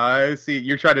doing. I see.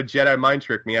 You're trying to Jedi mind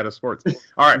trick me out of sports.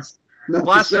 All right.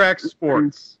 Slash Trax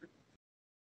sports.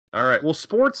 All right. Well,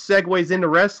 sports segues into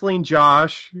wrestling,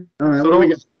 Josh. All right,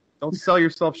 so don't sell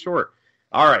yourself short.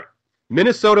 All right.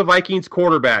 Minnesota Vikings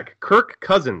quarterback Kirk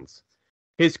Cousins.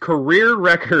 His career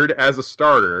record as a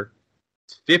starter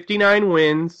is 59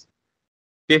 wins,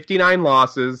 59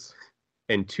 losses,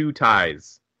 and 2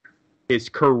 ties. His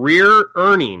career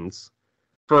earnings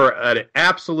for an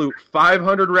absolute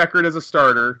 500 record as a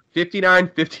starter,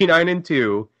 59, 59, and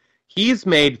 2, he's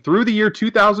made through the year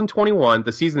 2021,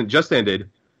 the season that just ended,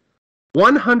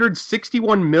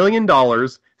 $161 million,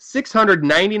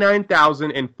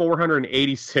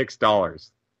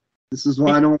 $699,486. This is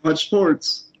why I don't watch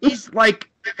sports. He's like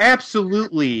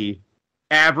absolutely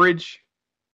average,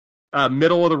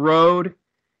 middle of the road.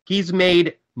 He's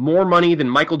made more money than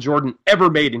Michael Jordan ever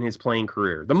made in his playing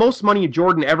career. The most money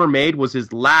Jordan ever made was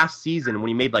his last season when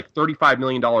he made like $35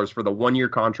 million for the 1-year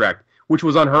contract, which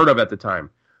was unheard of at the time.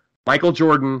 Michael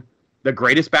Jordan, the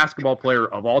greatest basketball player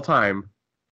of all time,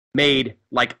 made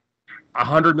like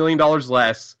 $100 million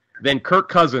less than Kirk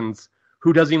Cousins,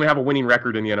 who doesn't even have a winning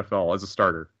record in the NFL as a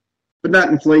starter. But not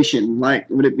inflation. Like,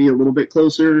 would it be a little bit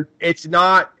closer? It's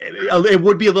not. It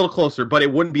would be a little closer, but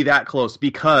it wouldn't be that close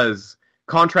because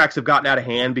contracts have gotten out of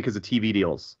hand because of TV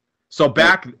deals. So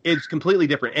back, it's completely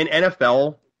different. And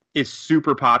NFL is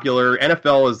super popular.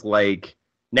 NFL is like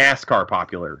NASCAR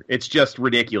popular. It's just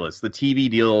ridiculous. The TV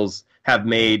deals have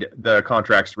made the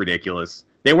contracts ridiculous.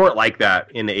 They weren't like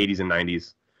that in the 80s and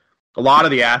 90s. A lot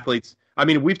of the athletes, I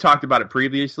mean, we've talked about it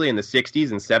previously in the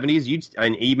 60s and 70s,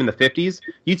 and even the 50s.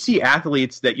 You'd see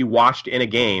athletes that you watched in a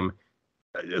game,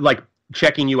 like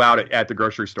checking you out at the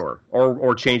grocery store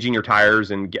or changing your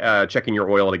tires and checking your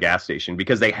oil at a gas station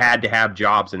because they had to have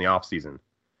jobs in the off season.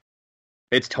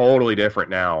 It's totally different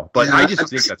now, but I just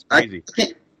think that's crazy.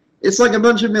 It's like a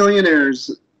bunch of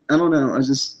millionaires. I don't know. It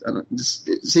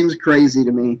seems crazy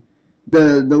to me.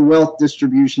 The wealth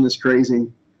distribution is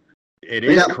crazy. It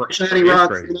they is got more shiny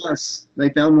rocks than us.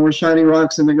 They found more shiny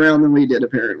rocks in the ground than we did,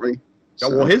 apparently. So.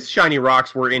 Well, his shiny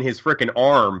rocks were in his freaking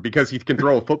arm because he can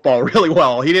throw a football really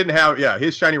well. He didn't have,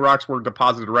 his shiny rocks were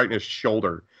deposited right in his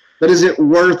shoulder. But is it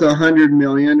worth $100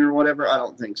 million or whatever? I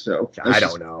don't think so. I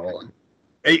don't know.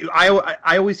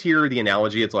 I always hear the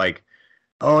analogy. It's like,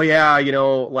 oh yeah,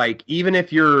 like even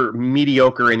if you're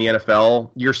mediocre in the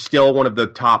NFL, you're still one of the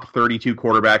top 32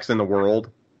 quarterbacks in the world.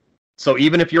 So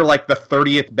even if you're like the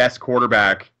 30th best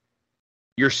quarterback,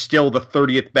 you're still the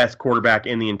 30th best quarterback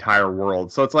in the entire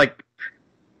world. So it's like,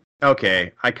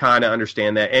 okay, I kind of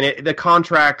understand that. And the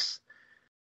contracts,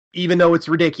 even though it's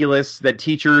ridiculous that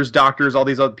teachers, doctors, all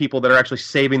these other people that are actually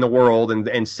saving the world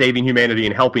and saving humanity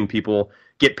and helping people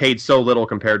get paid so little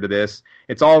compared to this,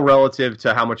 it's all relative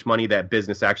to how much money that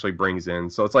business actually brings in.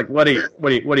 So it's like, what are you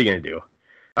going to do?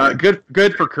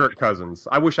 Good for Kirk Cousins.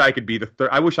 I wish I could be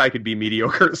I wish I could be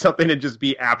mediocre or something and just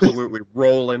be absolutely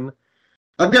rolling.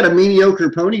 I've got a mediocre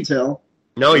ponytail.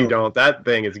 No, you don't. That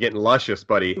thing is getting luscious,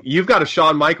 buddy. You've got a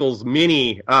Shawn Michaels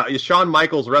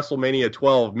WrestleMania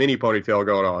 12 mini ponytail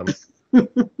going on.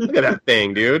 Look at that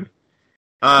thing, dude.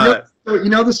 You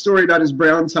know the story about his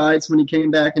brown tights when he came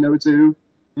back in 2002?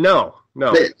 No.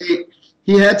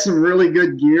 He had some really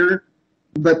good gear,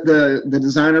 but the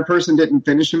designer person didn't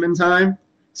finish him in time.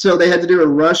 So they had to do a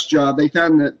rush job. They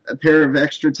found a pair of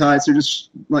extra tights. They're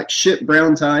just like shit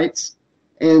brown tights.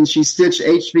 And she stitched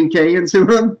HBK into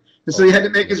them. And so he had to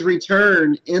make his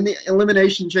return in the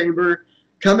Elimination Chamber,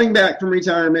 coming back from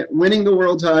retirement, winning the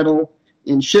world title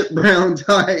in shit brown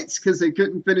tights because they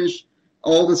couldn't finish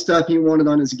all the stuff he wanted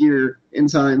on his gear in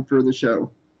time for the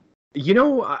show. You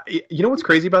know what's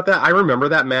crazy about that? I remember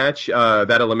that match,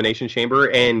 that Elimination Chamber,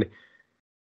 and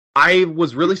I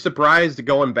was really surprised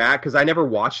going back because I never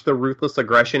watched the Ruthless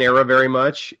Aggression era very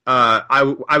much.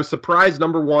 I was surprised,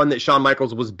 number one, that Shawn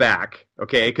Michaels was back,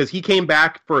 okay, because he came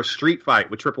back for a street fight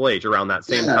with Triple H around that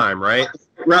same time, right?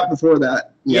 Right before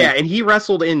that. Yeah, and he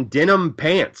wrestled in denim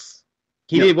pants.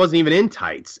 He wasn't even in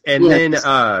tights. And then,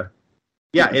 and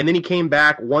then he came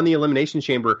back, won the Elimination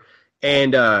Chamber.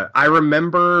 And I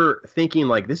remember thinking,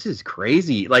 like, this is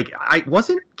crazy. Like,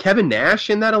 wasn't Kevin Nash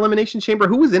in that Elimination Chamber?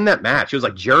 Who was in that match? It was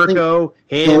like Jericho,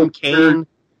 Kane,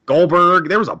 Goldberg.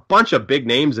 There was a bunch of big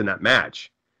names in that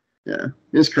match. Yeah,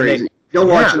 it's crazy. Go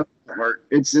watch it.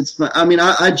 It's fun. I mean,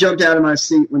 I jumped out of my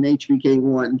seat when HBK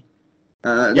won.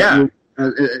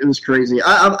 It was crazy.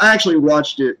 I actually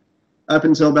watched it up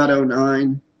until about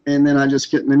 2009, and then I just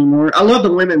couldn't anymore. I love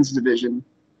the women's division.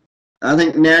 I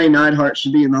think Natty Neidhart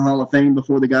should be in the Hall of Fame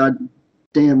before the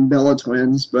goddamn Bella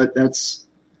twins, but that's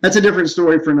a different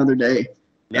story for another day.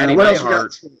 Natty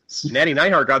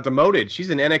Neidhart got demoted.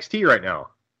 She's in NXT right now.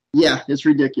 Yeah, it's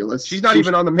ridiculous. She's not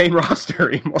even on the main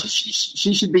roster anymore.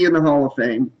 She should be in the Hall of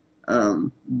Fame.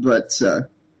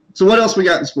 So what else we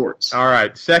got in sports? All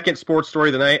right, second sports story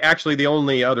of the night. Actually, the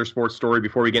only other sports story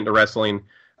before we get into wrestling.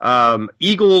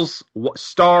 Eagles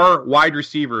star wide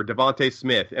receiver Devontae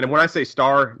Smith, and when I say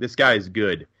star, this guy is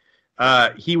good.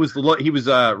 He was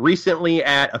recently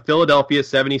at a Philadelphia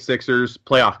 76ers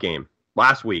playoff game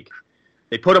last week.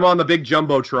 They put him on the big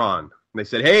jumbotron, and they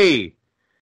said, "Hey,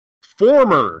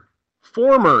 former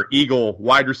Eagle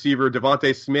wide receiver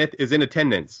Devontae Smith is in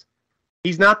attendance.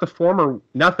 He's not the former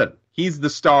nothing. He's the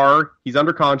star. He's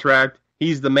under contract.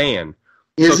 He's the man."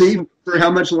 Is he? For how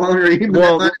much longer? Even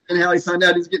that might have been how he found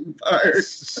out he's getting fired.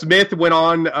 Smith went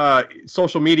on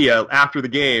social media after the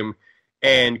game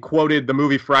and quoted the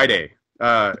movie Friday.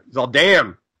 He's all,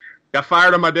 "Damn, got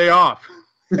fired on my day off,"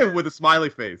 with a smiley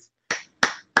face.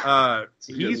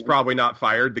 He's probably not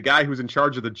fired. The guy who's in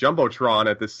charge of the jumbotron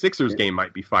at the Sixers game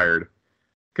might be fired.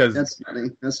 That's funny.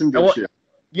 That's some good shit.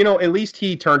 You know, at least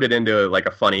he turned it into like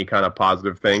a funny kind of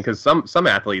positive thing, because some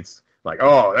athletes, like,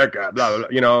 oh, that guy, blah, blah, blah,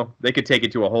 you know, they could take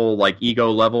it to a whole like ego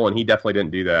level, and he definitely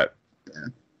didn't do that.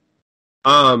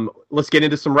 Yeah. Let's get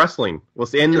into some wrestling.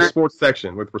 Let's end the sports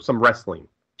section with some wrestling.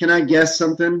 Can I guess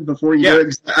something before you do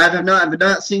it? I have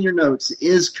not seen your notes.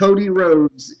 Is Cody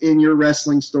Rhodes in your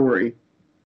wrestling story?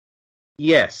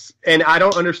 Yes, and I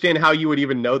don't understand how you would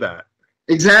even know that.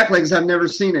 Exactly, because I've never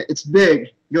seen it. It's big.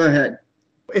 Go ahead.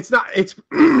 It's not.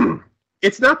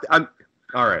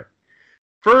 All right.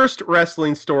 First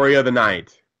wrestling story of the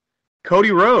night.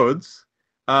 Cody Rhodes,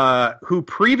 who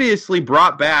previously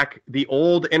brought back the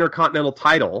old Intercontinental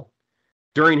title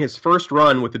during his first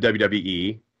run with the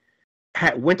WWE,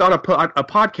 went on a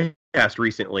podcast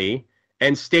recently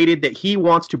and stated that he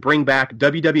wants to bring back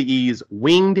WWE's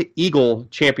Winged Eagle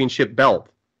Championship belt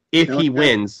if he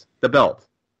wins the belt.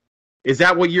 Is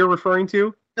that what you're referring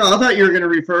to? No, I thought you were going to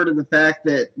refer to the fact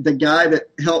that the guy that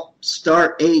helped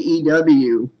start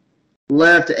AEW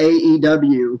left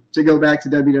AEW to go back to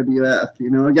WWF. You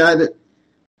know, a guy that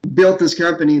built this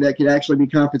company that could actually be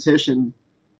competition.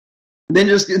 Then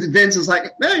just Vince is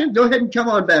like, man, go ahead and come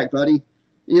on back, buddy.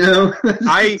 You know,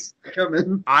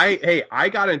 I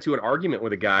got into an argument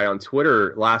with a guy on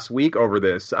Twitter last week over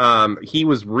this. He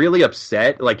was really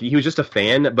upset. Like, he was just a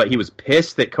fan, but he was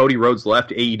pissed that Cody Rhodes left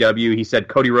AEW. He said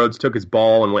Cody Rhodes took his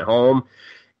ball and went home.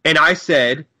 And he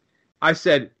said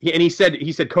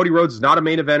Cody Rhodes is not a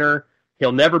main eventer.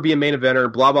 He'll never be a main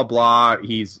eventer, blah, blah, blah.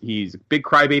 He's a big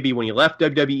crybaby when he left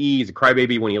WWE. He's a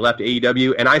crybaby when he left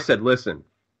AEW. And I said, listen,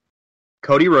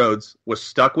 Cody Rhodes was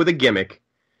stuck with a gimmick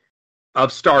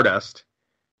of Stardust.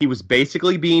 He was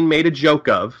basically being made a joke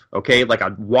of, okay, like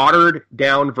a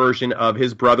watered-down version of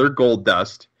his brother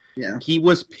Goldust. Yeah. He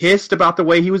was pissed about the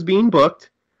way he was being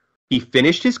booked. He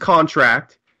finished his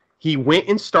contract. He went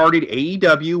and started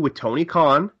AEW with Tony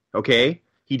Khan, okay?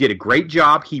 He did a great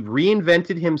job. He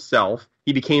reinvented himself.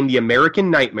 He became the American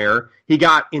Nightmare. He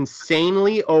got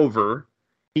insanely over.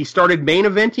 He started main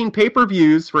eventing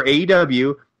pay-per-views for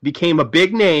AEW, became a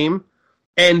big name,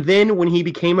 and then when he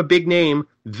became a big name,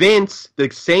 Vince, the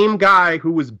same guy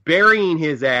who was burying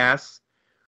his ass,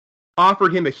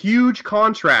 offered him a huge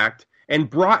contract and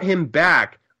brought him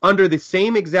back under the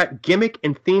same exact gimmick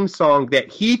and theme song that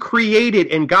he created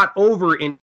and got over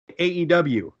in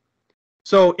AEW.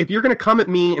 So if you're going to come at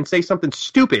me and say something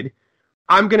stupid,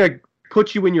 I'm going to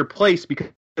put you in your place,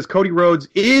 because Cody Rhodes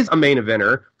is a main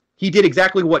eventer. He did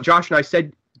exactly what Josh and I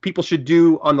said people should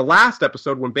do on the last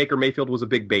episode when Baker Mayfield was a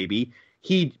big baby.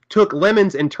 He took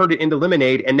lemons and turned it into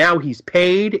lemonade, and now he's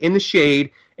paid in the shade,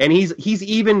 and he's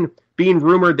even being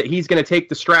rumored that he's going to take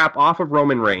the strap off of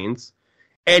Roman Reigns.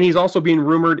 And he's also being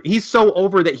rumored. He's so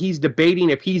over that he's debating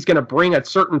if he's going to bring a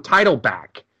certain title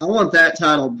back. I want that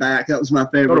title back. That was my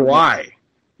favorite. So do I.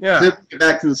 Yeah. Get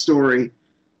back to the story.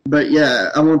 But yeah,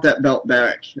 I want that belt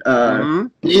back.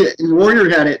 And Warrior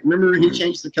had it. Remember, he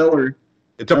changed the color.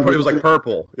 It was like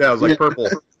purple. Yeah, it was like purple.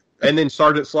 And then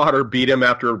Sergeant Slaughter beat him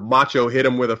after Macho hit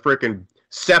him with a freaking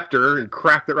scepter and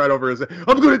cracked it right over his head.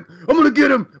 I'm gonna get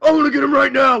him. I'm gonna get him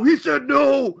right now. He said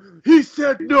no. He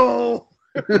said no.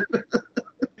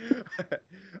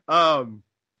 All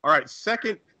right,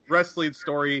 second wrestling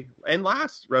story and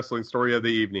last wrestling story of the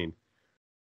evening.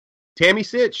 Tammy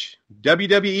Sitch,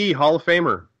 WWE Hall of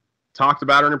Famer, talked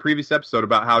about her in a previous episode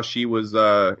about how she was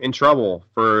in trouble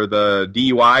for the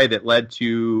DUI that led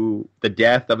to the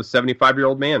death of a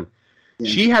 75-year-old man. Yeah.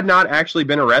 She had not actually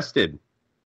been arrested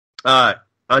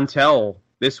until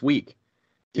this week.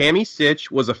 Tammy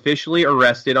Sitch was officially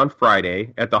arrested on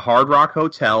Friday at the Hard Rock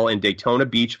Hotel in Daytona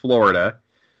Beach, Florida.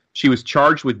 She was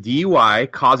charged with DUI,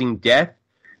 causing death.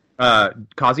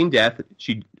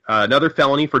 She another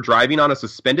felony for driving on a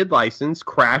suspended license,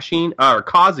 crashing or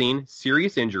causing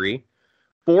serious injury.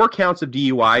 4 counts of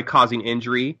DUI causing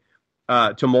injury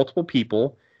to multiple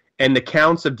people, and the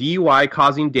counts of DUI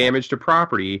causing damage to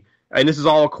property. And this is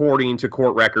all according to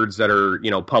court records that are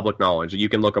public knowledge. You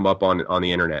can look them up on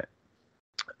the internet.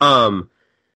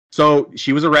 So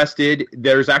she was arrested.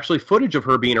 There's actually footage of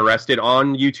her being arrested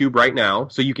on YouTube right now.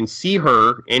 So you can see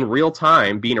her in real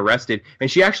time being arrested.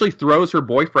 And she actually throws her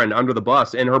boyfriend under the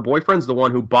bus. And her boyfriend's the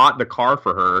one who bought the car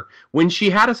for her when she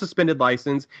had a suspended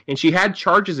license. And she had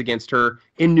charges against her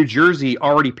in New Jersey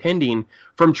already pending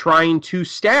from trying to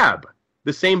stab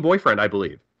the same boyfriend, I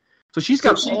believe. So she's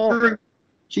got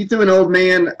She threw an old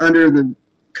man under the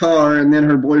car and then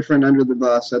her boyfriend under the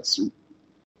bus.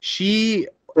 She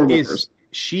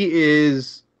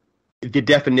is the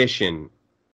definition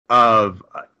of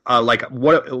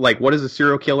what is a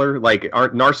serial killer?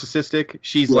 Narcissistic.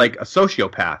 She's like a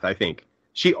sociopath, I think.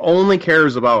 She only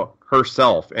cares about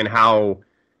herself and how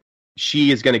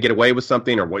she is going to get away with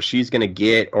something or what she's going to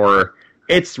get. Or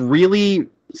it's really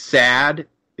sad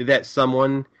that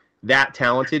someone that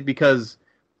talented, because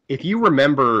if you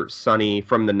remember Sunny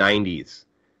from the 90s,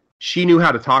 she knew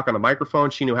how to talk on a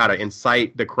microphone. She knew how to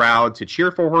incite the crowd to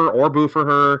cheer for her or boo for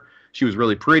her. She was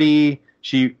really pretty.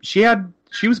 She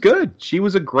was good. She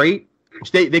was a great.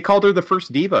 They called her the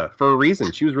first diva for a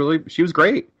reason. She was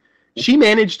great. She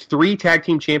managed 3 tag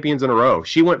team champions in a row.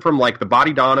 She went from like the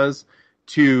Body Donnas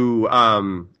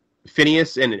to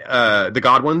Phineas and the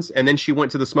Godwins, and then she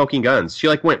went to the Smoking Guns. She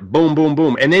went boom, boom,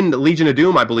 boom, and then the Legion of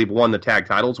Doom, I believe, won the tag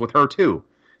titles with her too.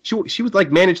 She was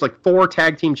managed 4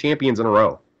 tag team champions in a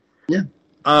row. Yeah.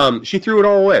 She threw it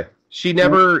all away. She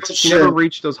never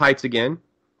reached those heights again.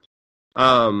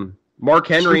 Mark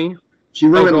Henry. She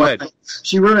ruined lives.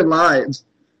 She ruined lives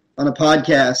on a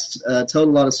podcast. Told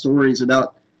a lot of stories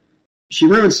about. She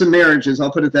ruined some marriages.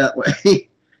 I'll put it that way.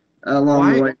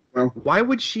 Along the way. Well, why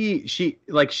would she? She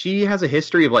has a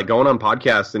history of going on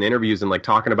podcasts and interviews and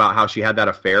talking about how she had that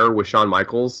affair with Shawn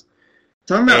Michaels.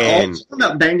 Talking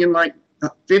about banging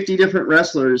 50 different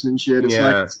wrestlers and shit.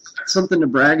 It's something to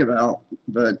brag about.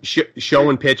 But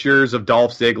showing pictures of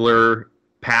Dolph Ziggler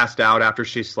passed out after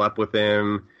she slept with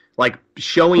him,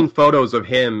 showing photos of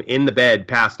him in the bed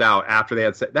passed out after they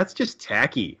had sex. That's just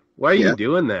tacky. Why are you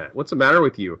doing that? What's the matter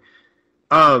with you?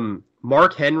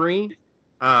 Mark Henry,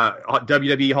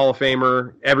 WWE Hall of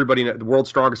Famer, everybody, the world's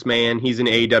strongest man. He's in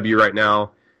AEW right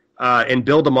now. And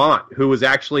Bill DeMott, who was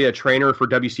actually a trainer for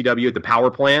WCW at the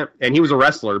Power Plant, and he was a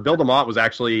wrestler. Bill DeMott was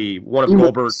actually one of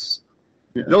Goldberg's.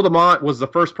 Yeah. Bill DeMott was the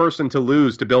first person to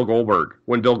lose to Bill Goldberg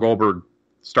when Bill Goldberg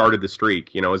started the streak,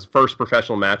 his first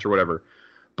professional match or whatever.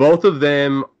 Both of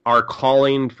them are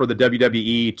calling for the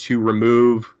WWE to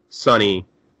remove Sunny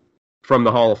from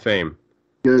the Hall of Fame.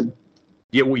 Good.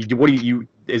 Yeah, what do you?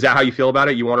 Is that how you feel about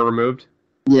it? You want her removed?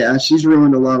 Yeah, she's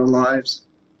ruined a lot of lives.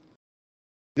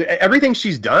 Everything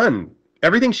she's done,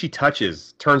 everything she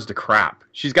touches turns to crap.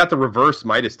 She's got the reverse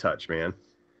Midas touch, man.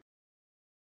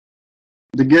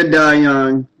 The good die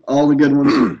young. All the good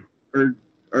ones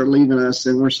are leaving us,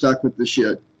 and we're stuck with the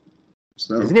shit.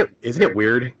 So isn't it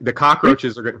weird? The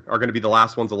cockroaches are going to be the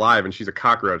last ones alive, and she's a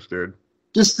cockroach, dude.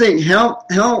 Just think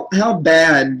how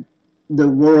bad the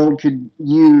world could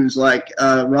use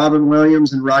Robin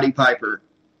Williams and Roddy Piper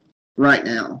right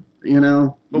now.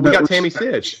 But we got Tammy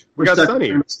Sitch. We got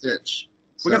Sunny.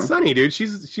 We got Sunny, dude.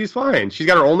 She's fine. She's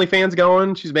got her OnlyFans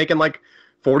going. She's making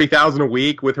 $40,000 a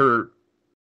week with her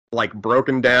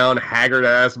broken down, haggard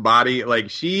ass body.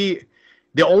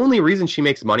 The only reason she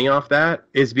makes money off that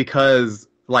is because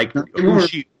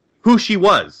who she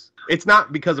was. it's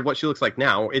not because of what she looks like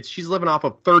now. She's living off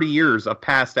of 30 years of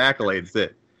past accolades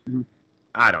that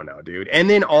I don't know, dude. And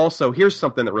then also, here's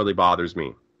something that really bothers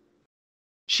me.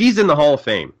 She's in the Hall of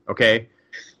Fame, okay?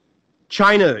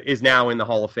 China is now in the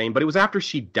Hall of Fame, but it was after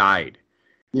she died.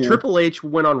 Yeah. Triple H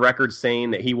went on record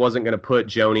saying that he wasn't going to put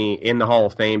Joni in the Hall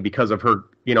of Fame because of her,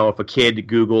 if a kid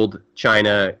Googled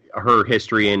China, her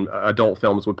history in adult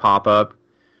films would pop up.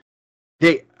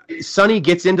 Sonny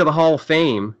gets into the Hall of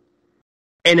Fame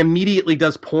and immediately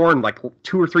does porn like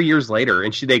 2 or 3 years later,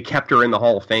 and they kept her in the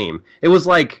Hall of Fame. It was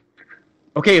like,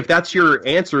 okay, if that's your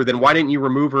answer, then why didn't you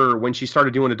remove her when she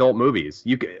started doing adult movies?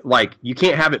 You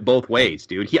can't have it both ways,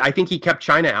 dude. I think he kept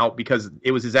China out because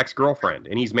it was his ex-girlfriend,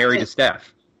 and he's married to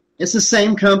Steph. It's the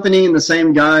same company and the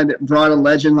same guy that brought a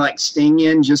legend like Sting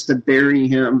in just to bury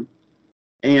him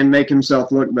and make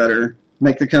himself look better,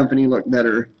 make the company look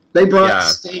better. They brought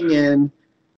Sting in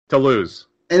to lose.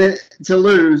 And to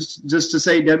lose, just to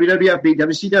say WWF beat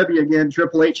WCW again.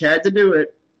 Triple H had to do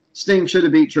it. Sting should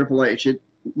have beat Triple H.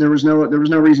 There was no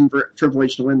reason for Triple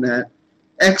H to win that.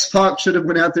 X-Pac should have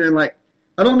went out there and I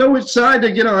don't know which side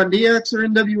to get on, DX or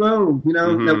NWO. That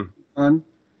would be fun.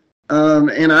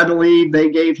 And I believe they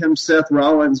gave him Seth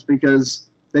Rollins because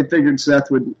they figured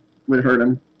Seth would hurt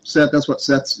him. That's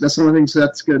the only thing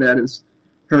Seth's good at is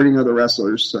hurting other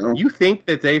wrestlers. So you think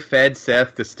that they fed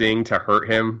Seth to Sting to hurt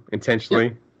him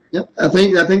intentionally? Yep. I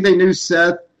think they knew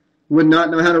Seth would not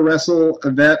know how to wrestle a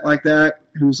vet like that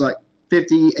who's like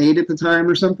 58 at the time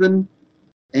or something.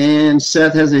 And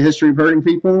Seth has a history of hurting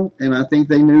people, and I think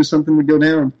they knew something would go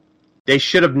down. They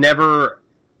should have never.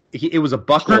 It was a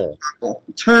buckle.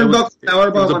 Turnbuckle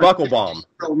powerbomb. It was a buckle bomb.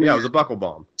 Yeah, it was a buckle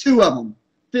bomb. 2 of them.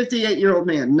 58-year-old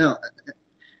man. No.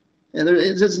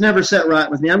 It's never set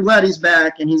right with me. I'm glad he's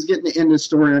back, and he's getting to end his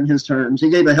story on his terms. He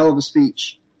gave a hell of a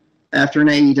speech after an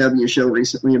AEW show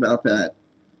recently about that.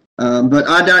 But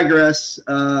I digress.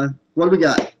 What do we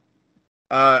got?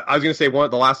 I was going to say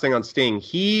the last thing on Sting.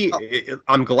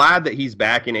 I'm glad that he's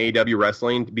back in AEW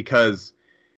wrestling because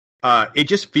it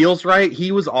just feels right.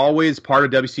 He was always part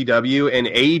of WCW, and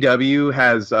AEW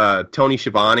has Tony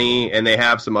Schiavone, and they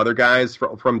have some other guys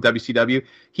from WCW.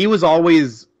 He was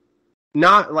always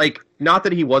not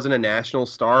that he wasn't a national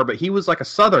star, but he was like a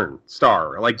Southern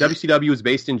star. Like WCW was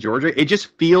based in Georgia. It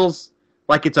just feels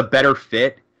like it's a better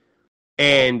fit,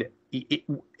 and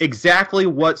exactly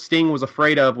what Sting was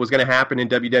afraid of was going to happen in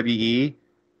WWE,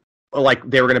 like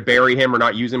they were going to bury him or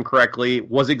not use him correctly,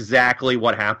 was exactly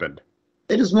what happened.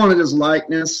 They just wanted his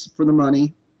likeness for the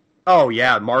money. Oh,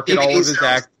 yeah. Market all of his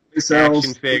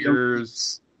action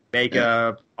figures,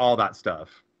 makeup, all that stuff.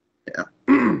 Yeah.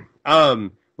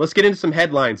 Let's get into some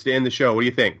headlines to end the show. What do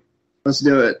you think? Let's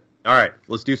do it. All right.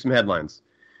 Let's do some headlines.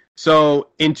 So,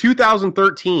 in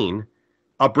 2013,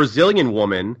 a Brazilian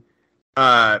woman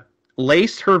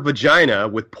laced her vagina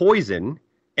with poison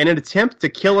in an attempt to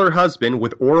kill her husband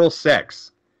with oral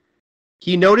sex.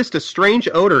 He noticed a strange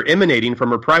odor emanating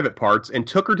from her private parts and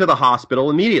took her to the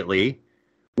hospital immediately,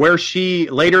 where she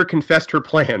later confessed her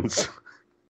plans.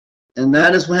 And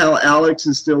that is how Alex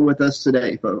is still with us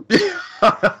today, folks.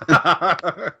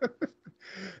 That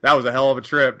was a hell of a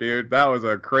trip, dude. That was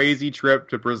a crazy trip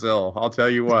to Brazil. I'll tell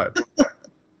you what.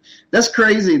 That's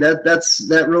crazy.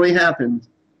 That really happened.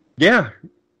 Yeah.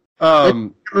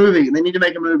 Movie. They need to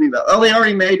make a movie about. Oh, they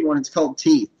already made one. It's called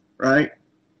Teeth, right?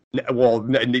 Well,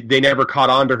 they never caught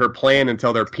on to her plan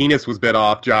until their penis was bit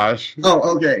off, Josh.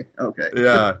 Oh, okay.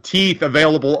 Yeah, Teeth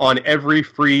available on every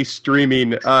free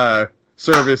streaming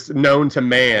service known to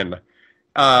man.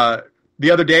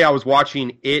 The other day I was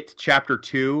watching It Chapter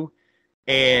 2,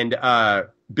 and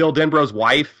Bill Denbrough's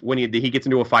wife, when he gets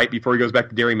into a fight before he goes back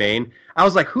to Derry, Maine, I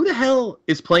was like, who the hell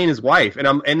is playing his wife? And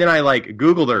then I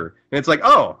Googled her, and it's like,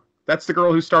 oh, that's the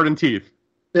girl who starred in Teeth.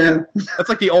 Yeah. That's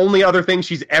like the only other thing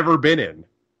she's ever been in.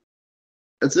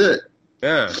 That's it.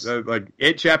 Yeah, like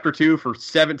It Chapter 2 for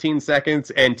 17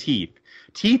 seconds and Teeth.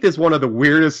 Teeth is one of the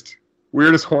weirdest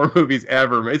horror movies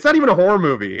ever. It's not even a horror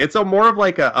movie. It's more of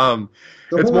like a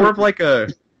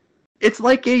warning. It's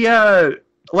like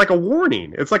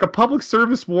a public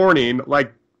service warning,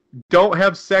 like don't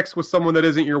have sex with someone that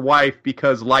isn't your wife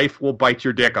because life will bite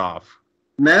your dick off.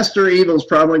 Master Evil's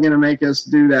probably going to make us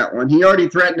do that one. He already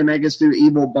threatened to make us do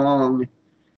Evil Bong.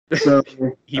 So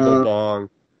Evil Bong.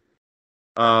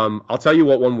 I'll tell you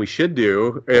what one we should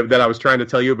do that I was trying to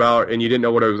tell you about, and you didn't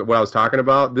know what I was talking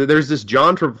about. There's this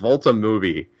John Travolta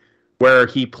movie where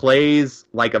he plays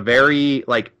like a very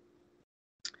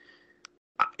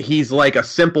he's like a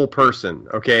simple person.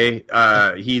 Okay,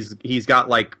 he's got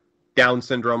like Down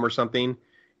syndrome or something,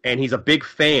 and he's a big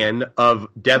fan of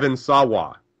Devon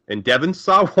Sawa. And Devon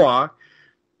Sawa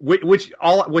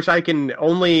which I can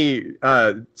only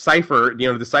decipher.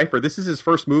 This is his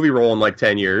first movie role in like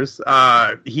 10 years.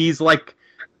 He's like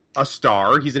a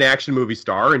star. He's an action movie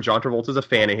star, and John Travolta's a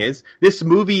fan of his. This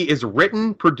movie is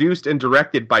written, produced, and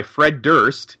directed by Fred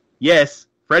Durst. Yes,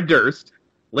 Fred Durst.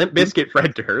 Limp Bizkit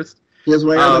Fred Durst. His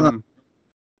way out.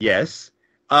 Yes.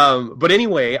 But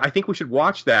anyway, I think we should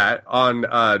watch that on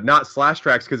not Slash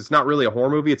Trax, because it's not really a horror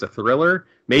movie. It's a thriller.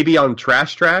 Maybe on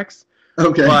Trash Trax.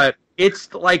 Okay. But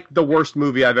it's like the worst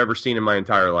movie I've ever seen in my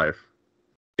entire life.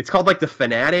 It's called like The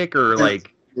Fanatic, or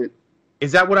like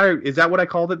is that what I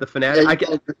called it? The Fanatic. Yeah, I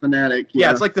call it The Fanatic.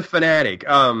 Yeah, it's like The Fanatic.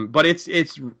 But it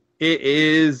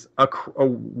is a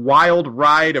wild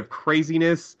ride of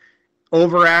craziness,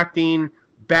 overacting,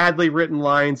 badly written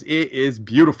lines. It is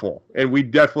beautiful, and we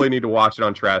definitely need to watch it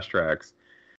on Trash Trax.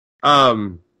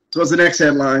 So what's the next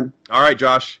headline? All right,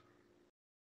 Josh.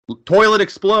 Toilet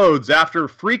explodes after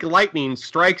freak lightning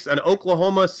strikes an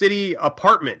Oklahoma City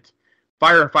apartment,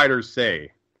 firefighters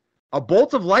say. A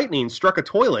bolt of lightning struck a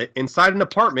toilet inside an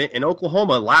apartment in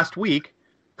Oklahoma last week,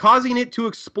 causing it to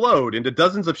explode into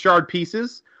dozens of charred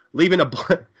pieces, leaving a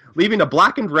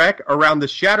blackened wreck around the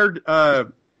shattered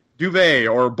duvet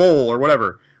or bowl or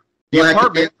whatever. The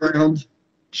apartment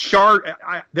shard.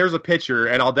 There's a picture,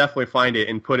 and I'll definitely find it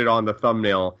and put it on the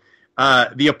thumbnail.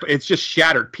 It's just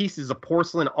shattered, pieces of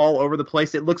porcelain all over the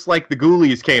place. It looks like the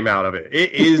ghoulies came out of it.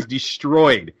 It is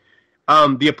destroyed.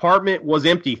 The apartment was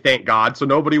empty, thank God, so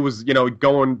nobody was,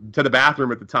 going to the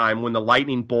bathroom at the time when the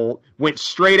lightning bolt went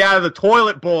straight out of the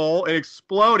toilet bowl and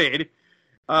exploded.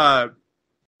 But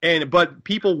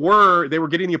people were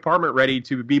getting the apartment ready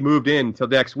to be moved in till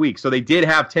next week. So they did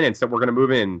have tenants that were going to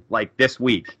move in like this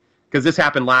week, because this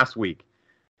happened last week.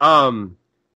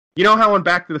 You know how in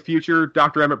Back to the Future,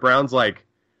 Dr. Emmett Brown's like,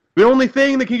 the only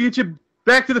thing that can get you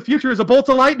back to the future is a bolt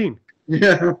of lightning.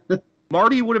 Yeah.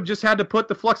 Marty would have just had to put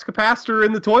the flux capacitor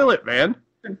in the toilet, man.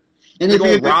 And if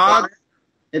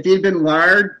he had been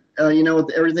wired,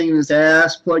 with everything in his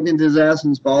ass, plugged into his ass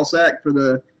and his ball sack for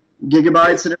the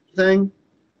gigabytes and everything,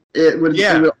 it would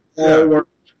all work.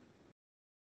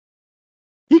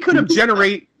 He could have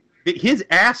his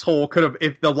asshole could have,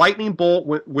 if the lightning bolt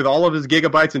with all of his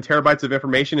gigabytes and terabytes of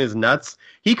information is nuts,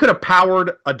 he could have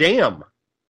powered a dam.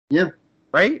 Yeah.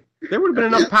 Right? There would have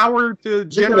been enough power to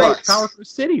generate power for the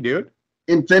city, dude.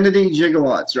 Infinity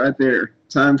gigawatts right there.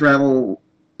 Time travel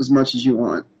as much as you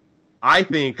want. I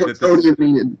think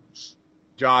that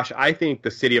Josh, I think the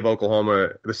state of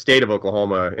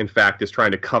Oklahoma, in fact, is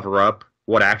trying to cover up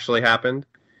what actually happened.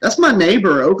 That's my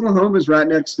neighbor. Oklahoma's right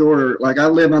next door. Like, I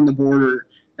live on the border,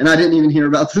 and I didn't even hear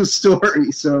about this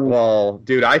story. So, well,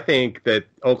 dude, I think that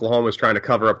Oklahoma's trying to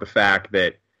cover up the fact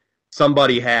that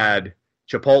somebody had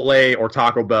Chipotle or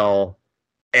Taco Bell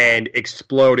and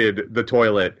exploded the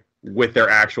toilet with their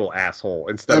actual asshole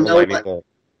instead of a lightning bolt.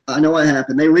 I know what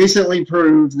happened. They recently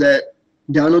proved that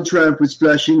Donald Trump was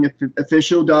flushing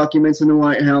official documents in the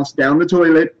White House down the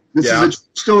toilet. This is a true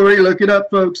story. Look it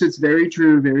up, folks. It's very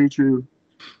true, very true.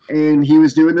 And he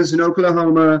was doing this in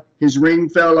Oklahoma. His ring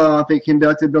fell off. It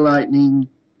conducted the lightning,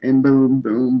 and boom,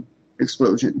 boom,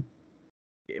 explosion.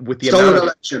 With the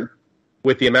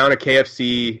amount of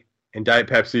KFC and Diet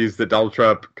Pepsis that Donald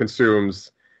Trump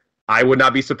consumes, I would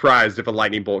not be surprised if a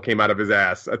lightning bolt came out of his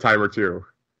ass a time or two.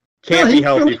 Can't be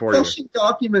healthy for you. He's flushing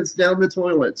documents down the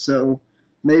toilet, so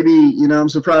maybe, I'm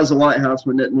surprised the White House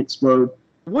one didn't explode.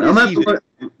 Let's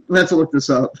have to look this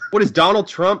up. What is Donald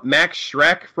Trump, Max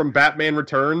Schreck from Batman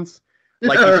Returns?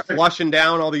 Like, he's flushing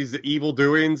down all these evil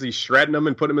doings, he's shredding them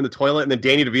and putting them in the toilet, and then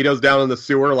Danny DeVito's down in the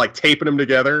sewer, like, taping them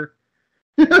together.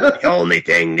 The only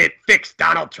thing that fixed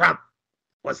Donald Trump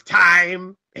was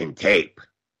time and tape.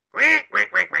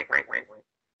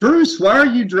 Bruce, why are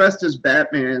you dressed as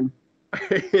Batman?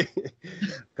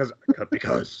 Because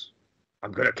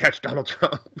I'm going to catch Donald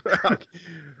Trump.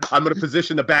 I'm going to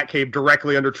position the Batcave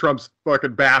directly under Trump's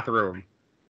fucking bathroom.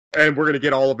 And we're going to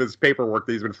get all of his paperwork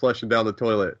that he's been flushing down the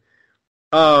toilet.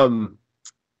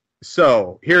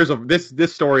 So here's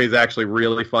this story is actually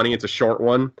really funny. It's a short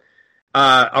one.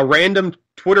 A random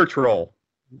Twitter troll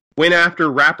went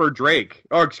after rapper Drake.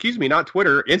 Oh, excuse me, not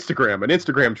Twitter, Instagram. An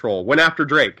Instagram troll went after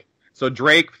Drake. So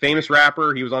Drake, famous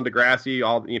rapper, he was on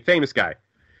Degrassi, famous guy.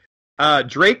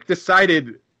 Drake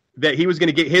decided that he was going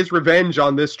to get his revenge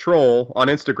on this troll on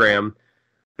Instagram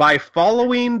by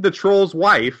following the troll's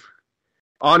wife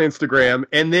on Instagram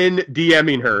and then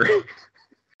DMing her.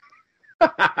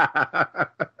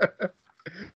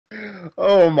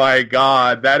 Oh my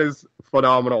God, that is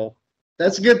phenomenal.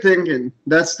 That's good thinking.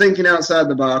 That's thinking outside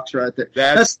the box right there.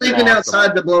 That's thinking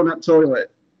outside the blown up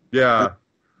toilet. Yeah.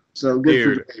 So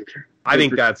good. Dude, I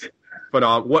think that's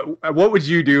phenomenal. What would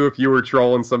you do if you were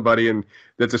trolling somebody and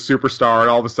that's a superstar and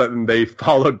all of a sudden they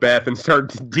followed Beth and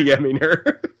started DMing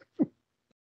her?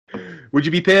 Would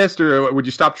you be pissed, or would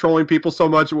you stop trolling people so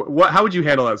much? How would you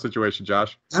handle that situation,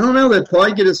 Josh? I don't know. That'd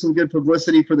probably get us some good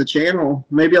publicity for the channel.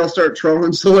 Maybe I'll start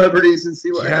trolling celebrities and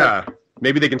see what happens.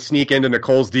 Maybe they can sneak into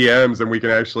Nicole's DMs and we can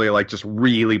actually like just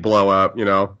really blow up, you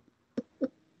know?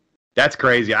 That's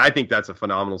crazy. I think that's a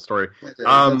phenomenal story.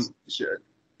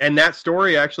 And that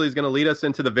story actually is going to lead us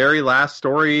into the very last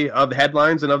story of the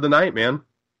headlines and of the night, man.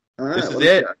 All right, this is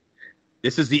it.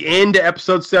 This is the end to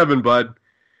episode 7, bud.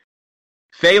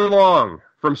 Fei Long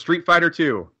from Street Fighter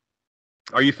 2.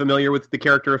 Are you familiar with the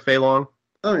character of Fei Long?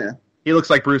 Oh, yeah. He looks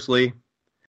like Bruce Lee.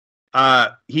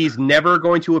 He's never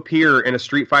going to appear in a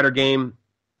Street Fighter game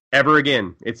ever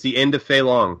again. It's the end of Fei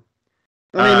Long.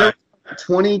 I mean, there's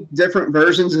 20 different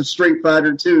versions of Street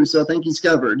Fighter 2, so I think he's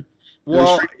covered.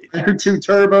 Well, Street Fighter 2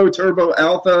 Turbo, Turbo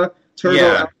Alpha, Turbo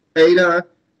Alpha Beta.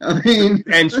 I mean,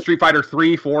 and Street Fighter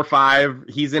 3, 4, 5.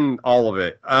 He's in all of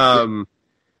it.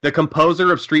 The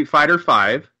composer of Street Fighter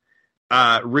 5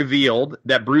 revealed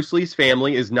that Bruce Lee's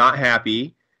family is not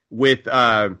happy with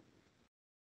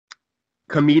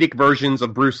comedic versions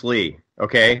of Bruce Lee,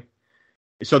 okay?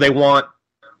 So they want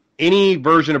any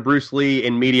version of Bruce Lee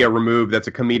in media removed that's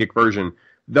a comedic version.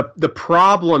 The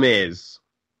problem is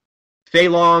Fei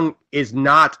Long is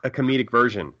not a comedic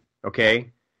version,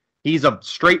 okay? He's a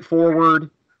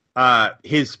straightforward,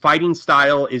 his fighting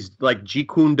style is like Jeet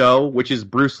Kune Do, which is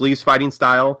Bruce Lee's fighting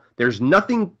style. There's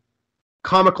nothing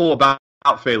comical about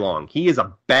Fei Long. He is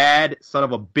a bad son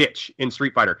of a bitch in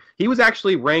Street Fighter. He was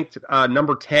actually ranked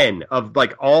number 10 of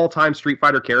like all-time Street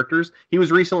Fighter characters. He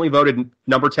was recently voted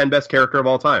number 10 best character of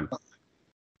all time.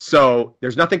 So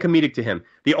there's nothing comedic to him.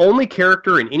 The only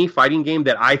character in any fighting game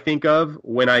that I think of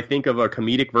when I think of a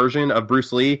comedic version of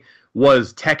Bruce Lee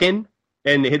was Tekken,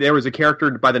 and there was a character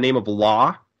by the name of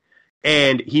Law,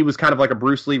 and he was kind of like a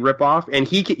Bruce Lee ripoff, and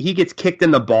he gets kicked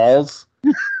in the balls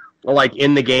like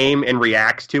in the game and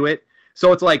reacts to it.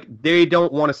 So it's like they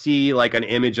don't want to see like an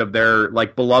image of their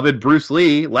like beloved Bruce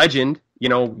Lee legend, you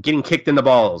know, getting kicked in the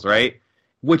balls, right?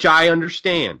 Which I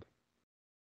understand.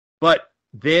 But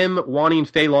them wanting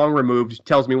Fei Long removed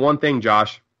tells me one thing,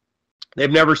 Josh.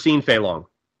 They've never seen Fei Long.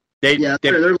 They're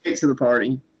late to the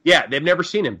party. Yeah, they've never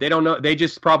seen him. They don't know. They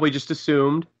just probably just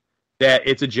assumed that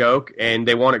it's a joke and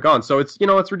they want it gone. So it's, you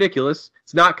know, it's ridiculous.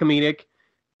 It's not comedic.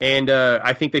 And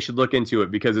I think they should look into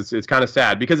it because it's kind of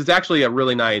sad, because it's actually a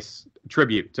really nice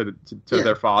tribute to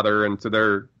their father and to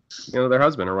their, you know, their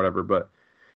husband or whatever. But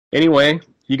anyway,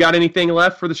 you got anything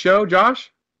left for the show,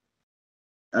 Josh?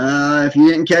 If you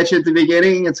didn't catch it at the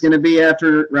beginning, it's going to be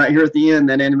after right here at the end,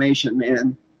 that animation,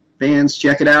 man. Fans,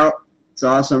 check it out. It's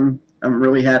awesome. I'm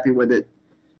really happy with it.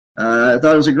 I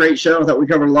thought it was a great show. I thought we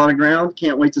covered a lot of ground.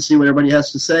 Can't wait to see what everybody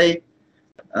has to say.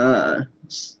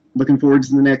 Looking forward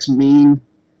to the next mean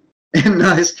and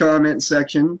nice comment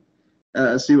section.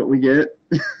 See what we get.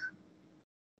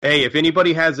 Hey, if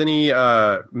anybody has any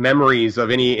memories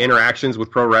of any interactions with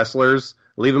pro wrestlers,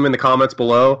 leave them in the comments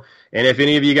below. And if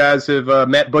any of you guys have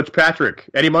met Butch Patrick,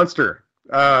 Eddie Munster,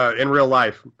 in real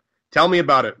life, tell me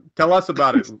about it. Tell us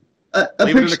about it.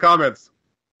 Leave it in the comments.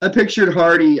 I pictured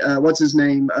Hardy, what's his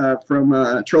name,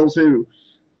 from Troll 2,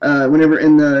 whenever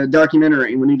in the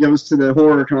documentary, when he goes to the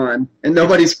horror con and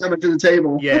nobody's coming to the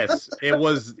table. Yes, it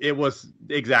was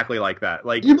exactly like that.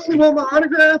 Like, you really want my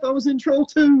autograph? I was in Troll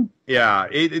 2. Yeah,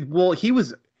 well, he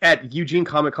was at Eugene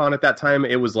Comic Con at that time.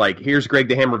 It was like, here's Greg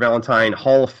the Hammer Valentine,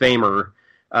 Hall of Famer,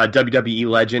 WWE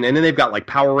legend, and then they've got like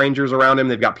Power Rangers around him.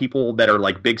 They've got people that are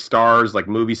like big stars, like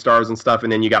movie stars and stuff,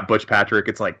 and then you got Butch Patrick.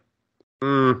 It's like,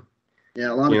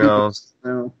 yeah, a lot of people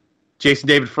know. Jason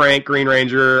David Frank, Green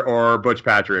Ranger, or Butch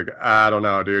Patrick. I don't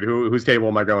know, dude. Whose table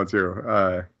am I going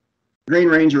to? Green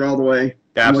Ranger all the way.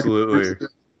 Absolutely.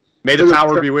 May the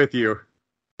power be with you.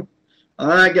 All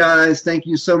right, guys. Thank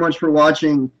you so much for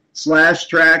watching Slash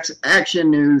Trax Action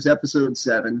News Episode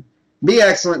 7. Be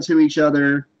excellent to each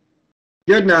other.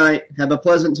 Good night. Have a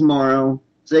pleasant tomorrow.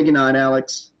 Say good night,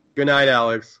 Alex. Good night,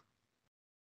 Alex.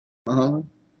 Mahalo.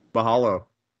 Mahalo.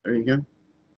 There you go.